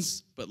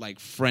connections, but like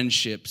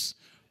friendships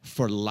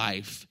for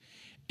life.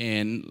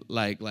 And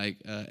like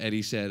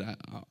Eddie said,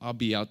 I'll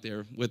be out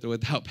there with or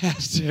without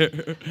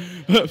Pastor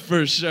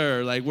for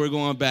sure. Like we're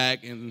going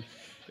back, and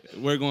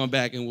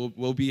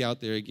we'll be out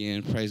there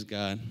again. Praise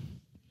God.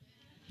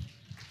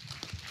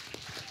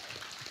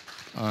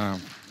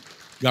 God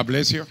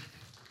bless you.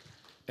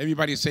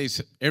 Everybody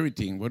says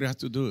everything. What do you have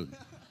to do?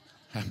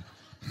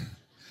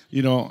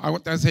 I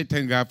want to say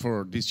thank God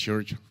for this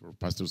church, for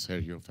Pastor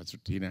Sergio, Pastor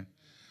Tina.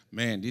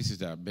 Man, this is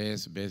the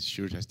best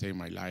church I stayed in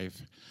my life,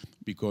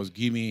 because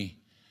give me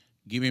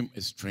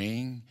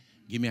strength,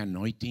 give me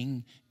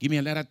anointing, give me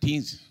a lot of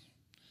things.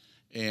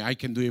 And I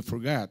can do it for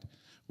God.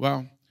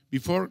 Well,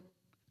 before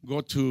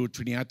go to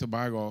Trinidad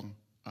Tobago,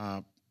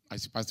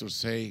 as Pastor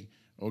say,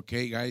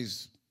 okay,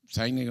 guys,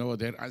 signing over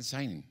there, I'm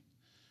signing.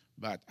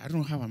 But I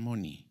don't have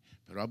money,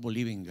 but I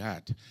believe in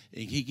God.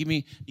 And he give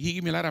me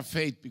a lot of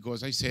faith,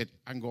 because I said,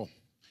 I'm go.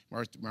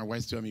 My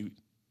wife told me,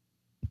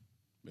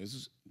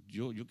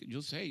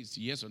 you say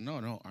yes or no.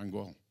 No, I'm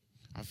go.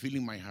 I feel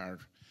in my heart.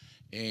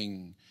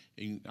 And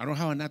I don't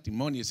have enough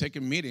money. The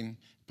second meeting,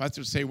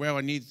 pastor say, well,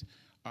 I need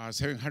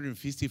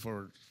 750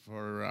 for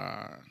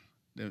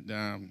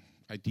the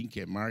I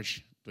think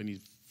March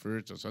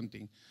 21st or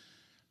something.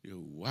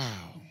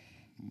 Wow,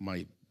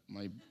 my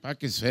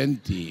pack is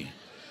empty.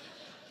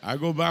 I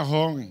go back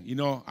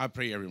home. I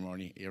pray every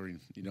morning.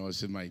 I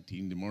send my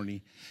team in the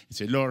morning and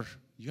say, Lord,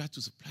 you have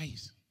to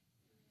supplies.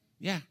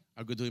 Yeah,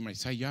 I'll go doing my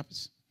side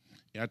jobs.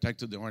 I talked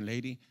to the one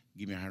lady,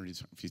 give me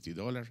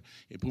 $150,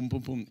 and boom, boom,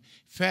 boom.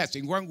 Fast,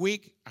 in 1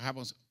 week, I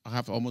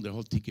have almost the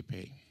whole ticket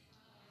paid.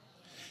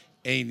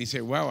 And he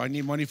said, wow, I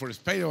need money for the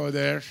space over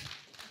there.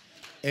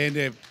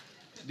 And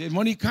the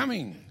money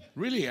coming.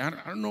 Really, I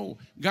don't know.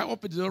 God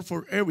opened the door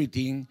for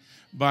everything.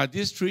 But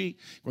this tree,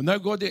 when I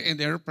go there in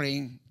the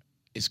airplane,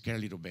 it's scared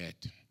a little bit,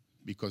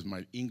 because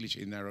my English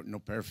is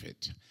not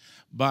perfect.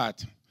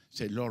 But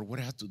say, Lord, what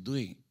I have to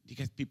do?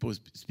 Because people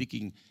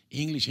speaking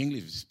English,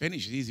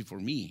 Spanish is easy for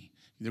me.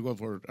 You go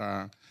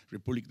for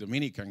Republic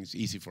Dominican, it's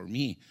easy for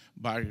me.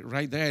 But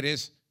right there it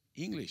is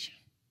English.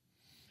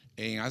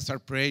 And I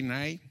start praying,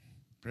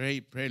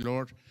 pray,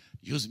 Lord,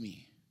 use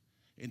me.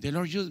 And the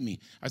Lord used me.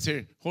 I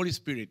said, Holy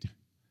Spirit,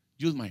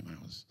 use my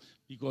mouth.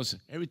 Because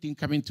everything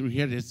coming through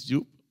here is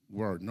your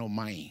word, not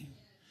mine.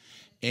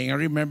 And I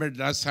remember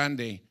that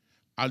Sunday,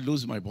 I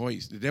lose my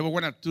voice. The devil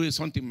want to do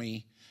something to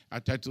me. I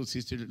tried to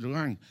Sister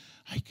Luan,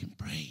 I can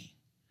pray.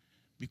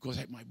 Because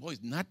my voice,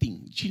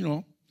 nothing.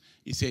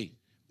 He say,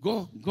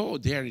 go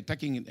there,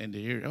 talking in the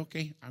ear.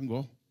 Okay, I'm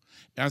go.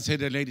 And I said,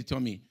 the lady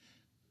told me,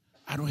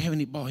 I don't have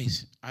any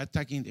voice. I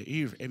talk in the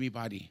ear,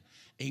 everybody.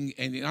 And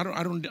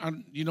I don't,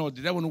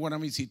 the devil want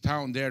me to sit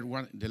down there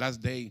the last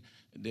day,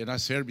 the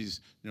last service.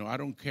 I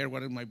don't care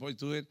what my voice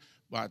do it,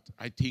 but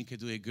I think I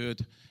do it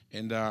good.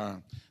 And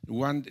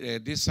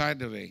this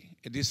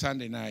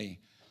Sunday night,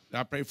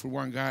 I prayed for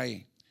one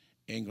guy,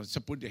 And when I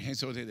put the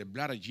hands over there, the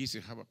blood of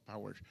Jesus have a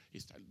power. He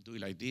started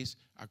doing like this.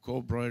 I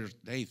call brother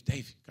Dave.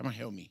 Dave, come and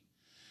help me.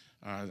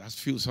 I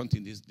feel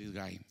something, this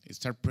guy. He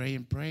start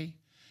praying.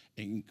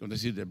 And when I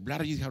see the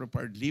blood of Jesus have a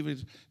power,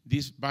 leave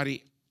this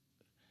body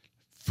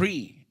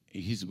free.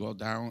 And he's go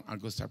down. I'm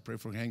going to start praying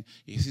for him.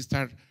 He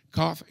start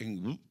cough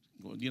and,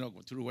 go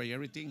through away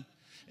everything.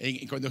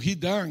 And when he's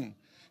done,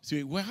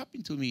 say, what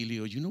happened to me,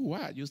 Leo? You know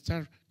what? You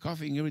start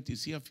coughing everything.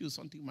 See, I feel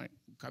something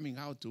coming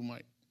out to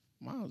my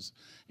mouth.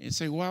 And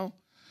say, well,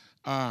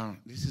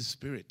 this is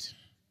spirit.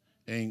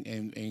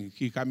 And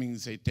he come and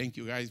say, thank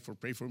you guys for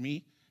praying for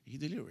me. He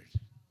delivered.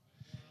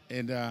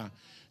 And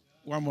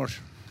one more.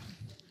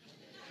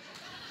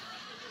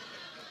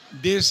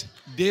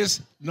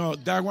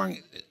 That one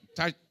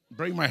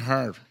break my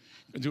heart.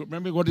 Do you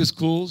remember what the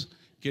schools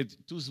get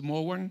two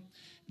small one?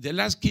 The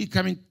last kid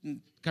coming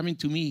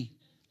to me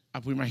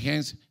up with my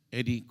hands,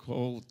 Eddie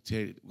called,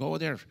 said, go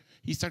there.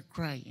 He started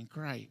crying and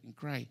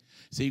cry.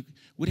 Say,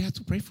 we have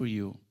to pray for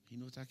you. He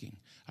knows talking.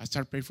 I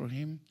start praying for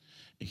him,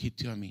 and he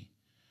tell me,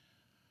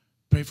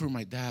 pray for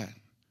my dad.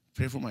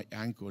 Pray for my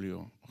uncle,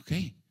 Leo.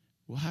 Okay,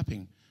 what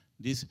happened?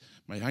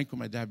 My uncle,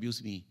 my dad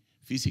abused me,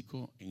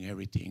 physical and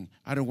everything.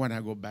 I don't want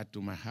to go back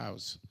to my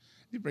house.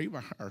 They break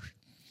my heart.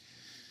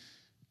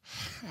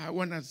 I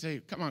want to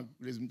say, come on,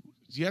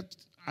 yet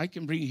I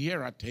can bring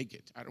here, I take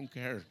it. I don't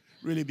care,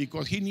 really,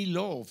 because he need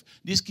love.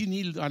 This kid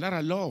need a lot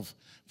of love.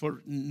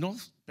 For no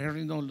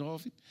parent, no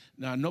love,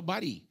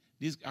 nobody.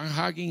 I'm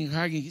hugging,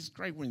 he's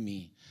crying with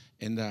me.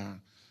 And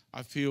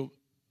I feel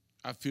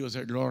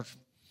that, Lord,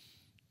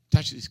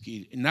 touch this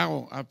kid. And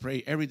now I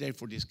pray every day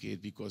for this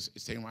kid because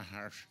it's in my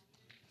heart.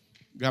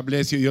 God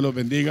bless you. Dios los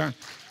bendiga.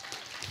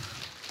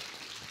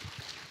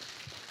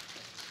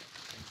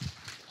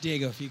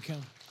 Diego, if you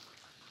come.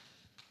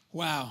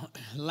 Wow.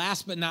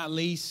 Last but not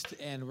least,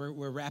 and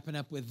we're wrapping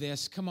up with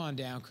this. Come on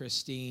down,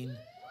 Christine.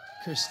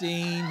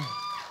 Christine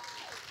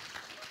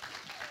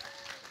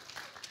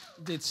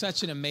did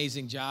such an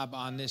amazing job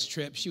on this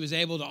trip. She was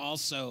able to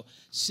also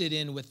sit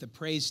in with the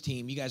praise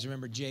team. You guys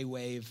remember Jay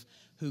Wave,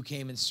 who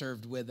came and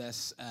served with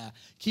us.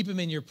 Keep him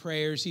in your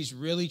prayers. He's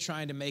really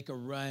trying to make a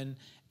run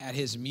at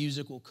his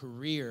musical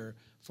career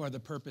for the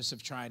purpose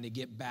of trying to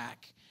get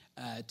back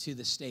to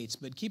the States.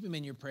 But keep him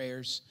in your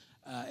prayers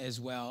as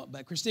well.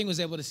 But Christine was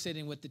able to sit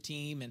in with the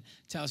team and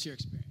tell us your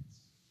experience.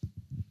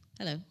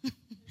 Hello.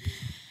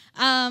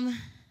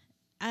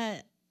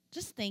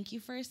 Just thank you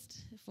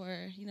first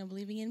for,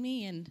 believing in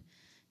me and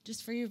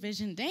just for your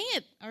vision. Dang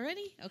it,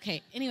 already?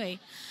 Okay, anyway.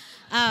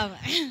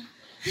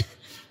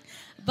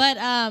 But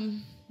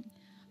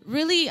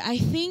really, I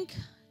think,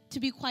 to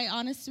be quite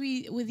honest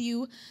with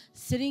you,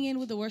 sitting in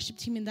with the worship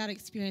team in that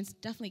experience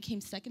definitely came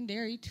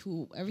secondary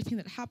to everything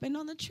that happened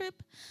on the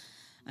trip.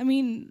 I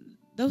mean,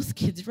 those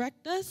kids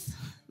wrecked us.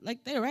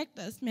 Like, they wrecked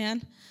us,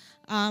 man.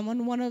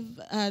 On one of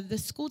the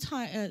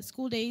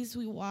school days,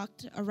 we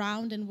walked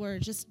around and were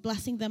just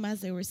blessing them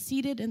as they were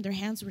seated, and their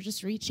hands were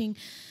just reaching,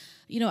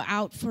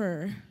 out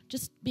for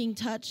just being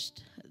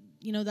touched,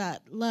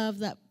 that love,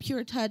 that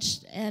pure touch.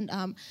 And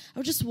I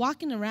was just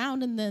walking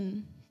around, and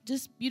then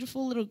this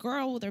beautiful little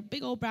girl with her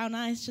big old brown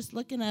eyes just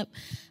looking up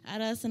at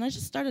us, and I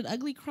just started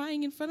ugly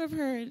crying in front of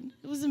her. And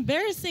it was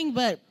embarrassing,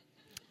 but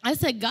I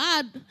said,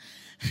 God,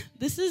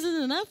 this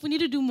isn't enough. We need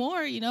to do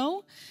more,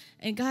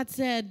 And God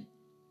said,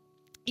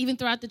 even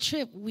throughout the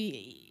trip,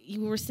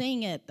 you were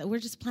saying it, that we're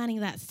just planting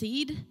that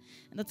seed,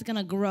 and that's going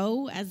to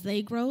grow. As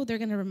they grow, they're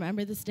going to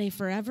remember this day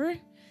forever,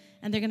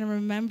 and they're going to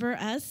remember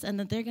us, and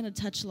that they're going to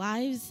touch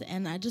lives.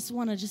 And I just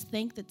want to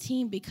thank the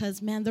team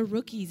because, man, the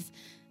rookies,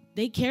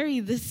 they carry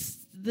this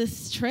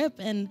trip,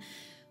 and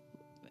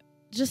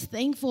just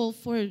thankful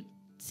for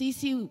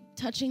Cece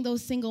touching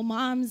those single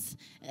moms,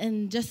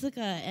 and Jessica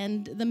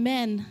and the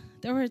men.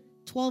 There were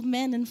 12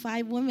 men and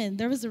 5 women.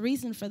 There was a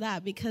reason for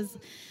that, because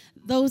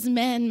those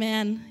men,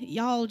 man,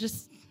 y'all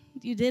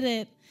you did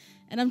it.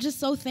 And I'm just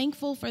so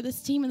thankful for this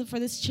team and for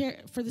this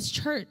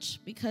church,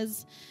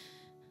 because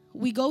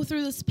we go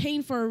through this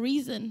pain for a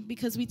reason,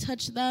 because we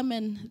touch them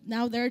and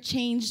now they're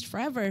changed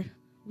forever.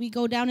 We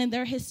go down in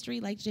their history,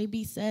 like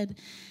JB said,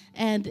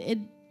 and it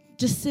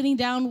just sitting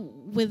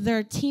down with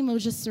their team, it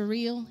was just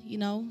surreal,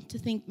 to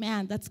think,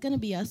 man, that's going to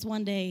be us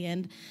one day.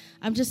 And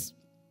I'm just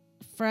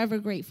forever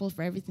grateful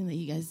for everything that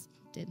you guys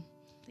did.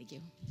 Thank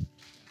you.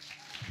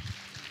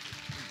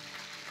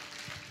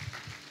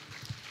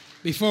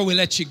 Before we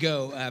let you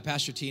go,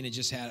 Pastor Tina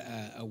just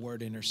had a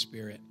word in her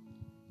spirit.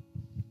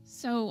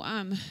 So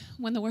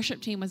when the worship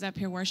team was up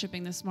here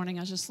worshiping this morning,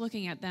 I was just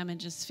looking at them and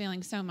just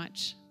feeling so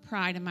much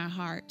pride in my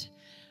heart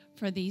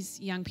for these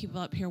young people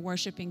up here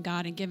worshiping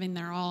God and giving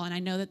their all. And I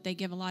know that they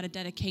give a lot of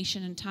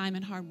dedication and time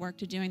and hard work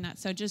to doing that.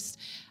 So just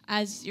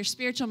as your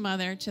spiritual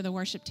mother to the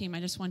worship team, I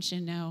just want you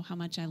to know how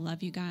much I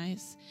love you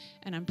guys.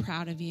 And I'm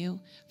proud of you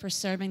for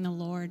serving the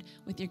Lord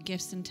with your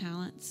gifts and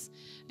talents.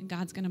 And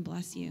God's going to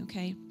bless you,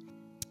 okay?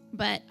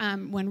 But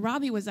when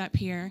Robbie was up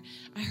here,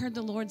 I heard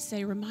the Lord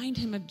say, remind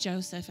him of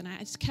Joseph. And I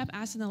just kept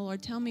asking the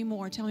Lord, tell me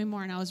more, tell me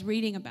more. And I was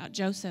reading about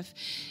Joseph.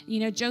 You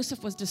know,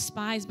 Joseph was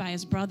despised by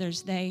his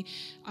brothers. They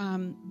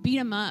beat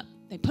him up.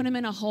 They put him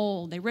in a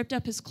hole. They ripped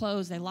up his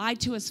clothes. They lied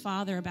to his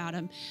father about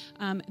him.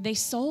 They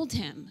sold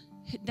him.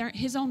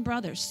 His own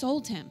brothers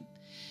sold him,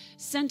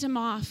 sent him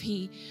off.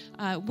 He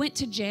went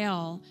to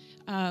jail,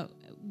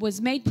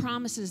 was made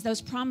promises.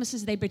 Those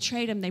promises, they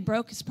betrayed him. They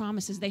broke his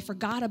promises. They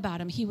forgot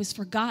about him. He was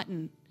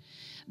forgotten.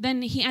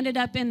 Then he ended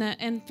up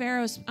in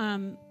Pharaoh's,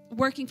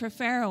 working for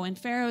Pharaoh, and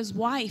Pharaoh's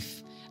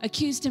wife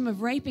accused him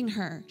of raping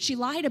her. She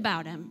lied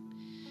about him.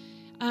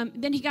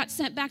 Then he got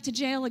sent back to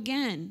jail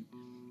again.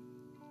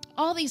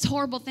 All these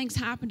horrible things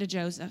happened to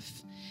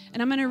Joseph.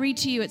 And I'm going to read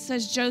to you. It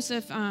says,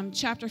 Joseph,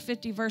 chapter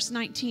 50, verse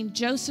 19,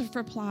 Joseph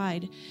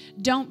replied,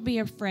 don't be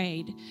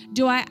afraid.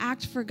 Do I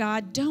act for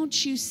God?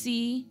 Don't you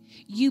see?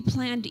 You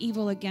planned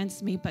evil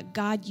against me, but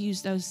God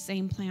used those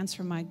same plans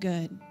for my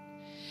good.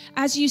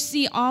 As you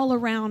see all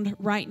around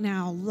right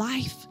now,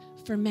 life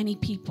for many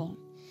people.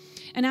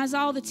 And as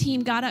all the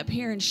team got up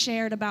here and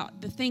shared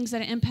about the things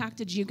that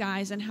impacted you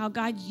guys and how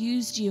God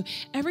used you,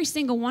 every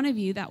single one of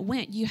you that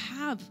went, you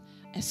have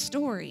a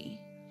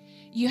story.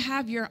 You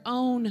have your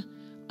own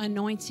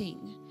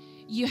anointing.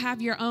 You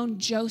have your own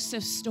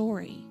Joseph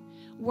story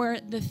where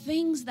the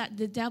things that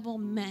the devil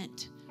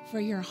meant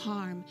for your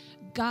harm,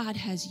 God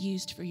has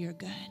used for your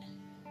good.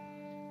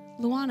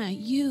 Luana,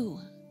 you.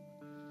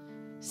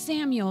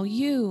 Samuel,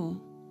 you.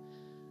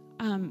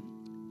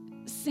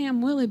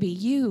 Sam Willoughby,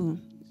 you.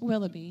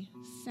 Willoughby.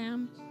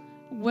 Sam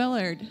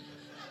Willard.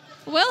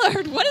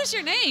 Willard, what is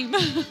your name?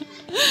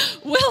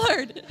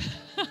 Willard.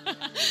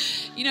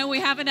 You know, we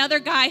have another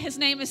guy. His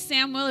name is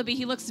Sam Willoughby.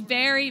 He looks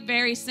very,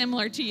 very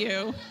similar to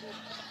you.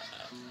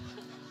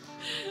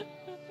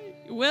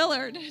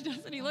 Willard.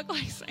 Doesn't he look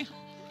like Sam?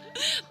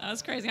 That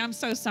was crazy. I'm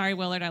so sorry,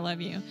 Willard. I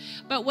love you.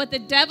 But what the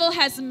devil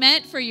has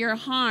meant for your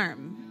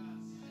harm,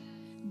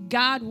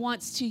 God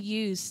wants to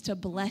use to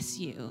bless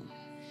you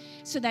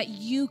so that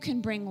you can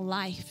bring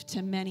life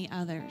to many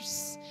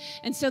others.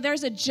 And so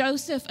there's a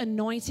Joseph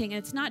anointing.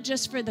 And it's not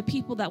just for the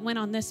people that went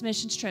on this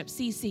missions trip,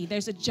 CC.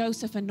 There's a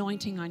Joseph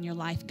anointing on your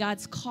life.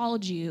 God's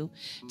called you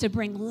to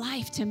bring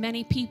life to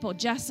many people.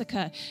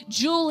 Jessica,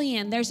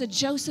 Julian, there's a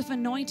Joseph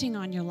anointing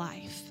on your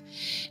life.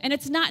 And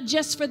it's not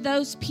just for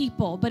those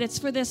people, but it's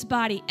for this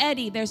body.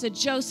 Eddie, there's a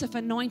Joseph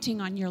anointing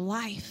on your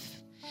life.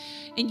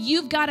 And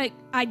you've got to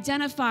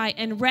identify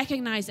and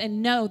recognize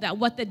and know that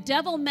what the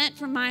devil meant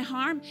for my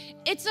harm,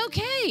 it's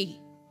okay.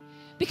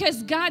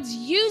 Because God's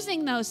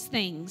using those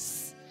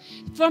things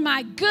for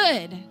my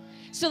good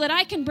so that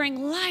I can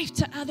bring life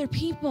to other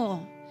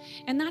people.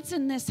 And that's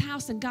in this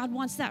house, and God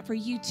wants that for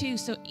you too.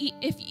 So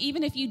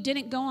even if you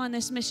didn't go on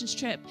this missions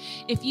trip,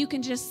 if you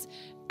can just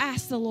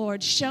ask the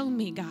Lord, show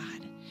me,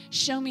 God.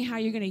 Show me how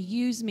you're going to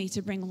use me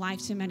to bring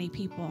life to many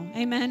people.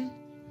 Amen.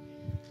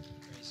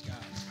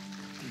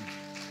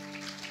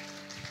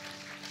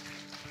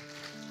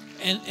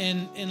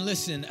 And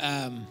listen,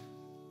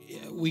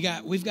 we've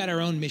got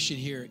our own mission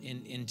here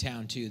in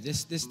town too.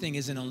 This thing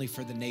isn't only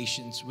for the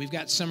nations. We've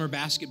got summer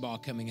basketball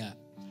coming up.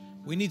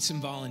 We need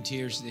some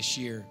volunteers this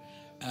year.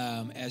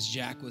 As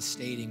Jack was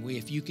stating,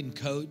 if you can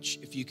coach,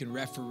 if you can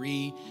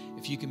referee,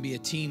 if you can be a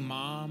team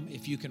mom,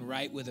 if you can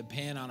write with a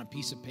pen on a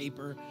piece of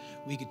paper,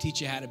 we could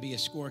teach you how to be a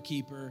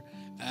scorekeeper.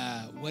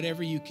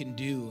 Whatever you can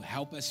do,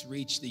 help us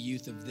reach the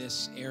youth of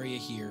this area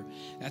here.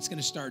 That's going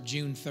to start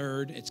June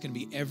 3rd. It's going to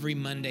be every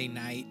Monday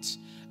night.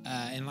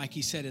 And like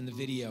he said in the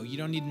video, you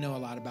don't need to know a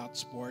lot about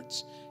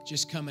sports.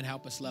 Just come and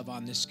help us love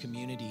on this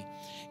community.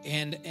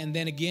 And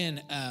then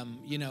again,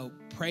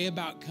 pray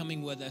about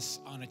coming with us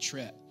on a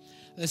trip.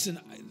 Listen,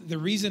 the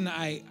reason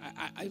I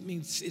mean,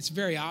 it's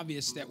very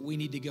obvious that we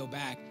need to go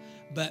back,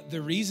 but the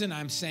reason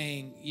I'm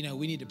saying,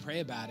 we need to pray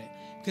about it,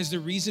 because the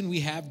reason we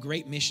have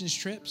great missions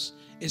trips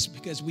is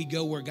because we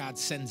go where God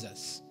sends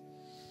us.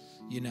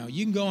 You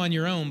can go on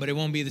your own, but it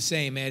won't be the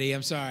same, Eddie.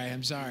 I'm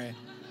sorry.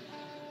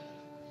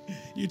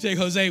 You take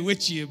Jose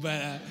with you,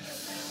 but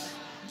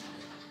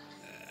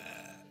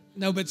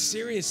no, but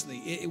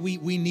seriously,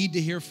 we need to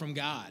hear from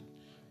God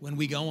when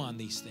we go on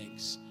these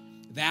things.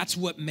 That's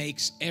what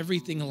makes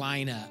everything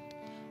line up.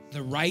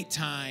 The right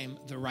time,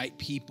 the right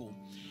people.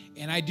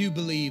 And I do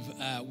believe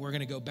we're going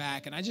to go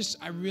back. And I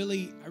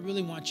really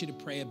want you to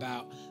pray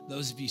about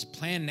those of you.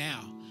 Plan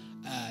now.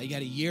 You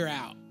got a year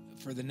out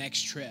for the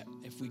next trip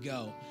if we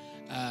go.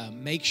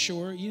 Make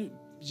sure you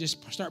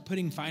just start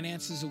putting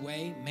finances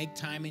away. Make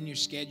time in your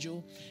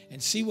schedule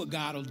and see what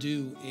God will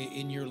do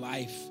in your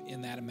life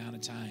in that amount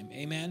of time.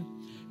 Amen.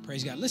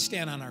 Praise God. Let's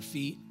stand on our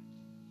feet.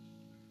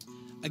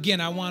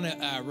 Again, I want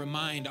to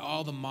remind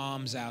all the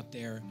moms out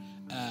there,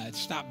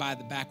 stop by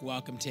the back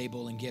welcome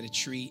table and get a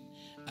treat.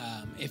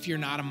 If you're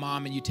not a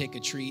mom and you take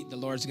a treat, the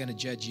Lord's going to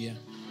judge you.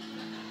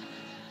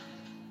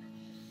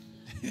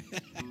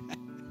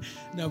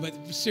 No, but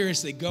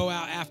seriously, go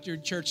out after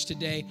church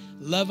today.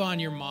 Love on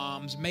your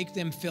moms. Make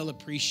them feel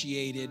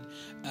appreciated,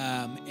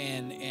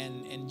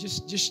 and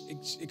just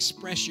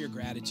express your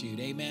gratitude.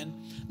 Amen.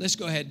 Let's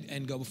go ahead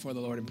and go before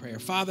the Lord in prayer.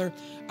 Father,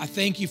 I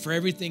thank you for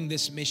everything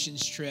this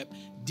missions trip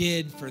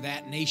did for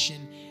that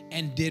nation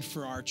and did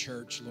for our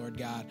church, Lord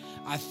God.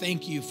 I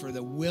thank you for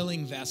the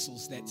willing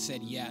vessels that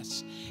said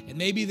yes. And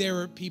maybe there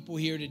were people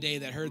here today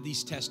that heard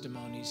these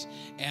testimonies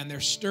and they're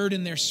stirred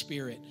in their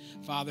spirit.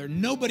 Father,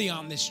 nobody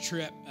on this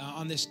trip,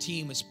 on this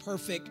team is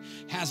perfect,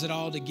 has it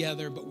all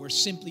together, but we're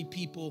simply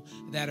people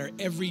that are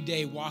every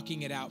day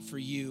walking it out for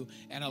you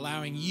and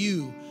allowing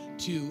you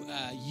to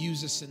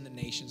use us in the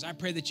nations. I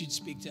pray that you'd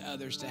speak to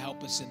others to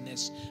help us in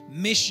this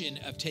mission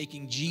of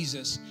taking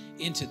Jesus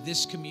into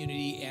this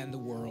community and the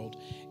world.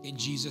 In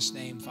Jesus'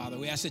 name, Father,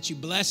 we ask that you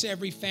bless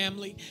every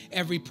family,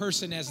 every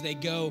person as they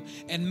go,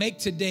 and make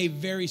today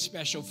very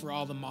special for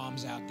all the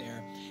moms out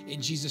there. In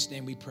Jesus'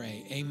 name we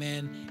pray.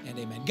 Amen and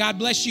amen. God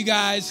bless you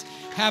guys.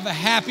 Have a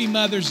happy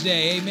Mother's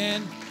Day.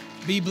 Amen.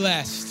 Be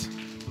blessed.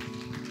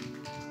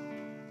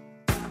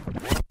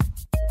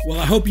 Well,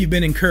 I hope you've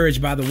been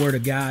encouraged by the Word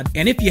of God.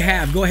 And if you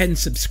have, go ahead and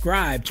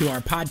subscribe to our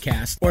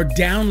podcast or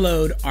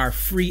download our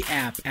free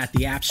app at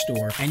the App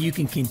Store, and you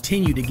can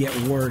continue to get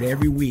Word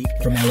every week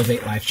from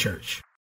Elevate Life Church.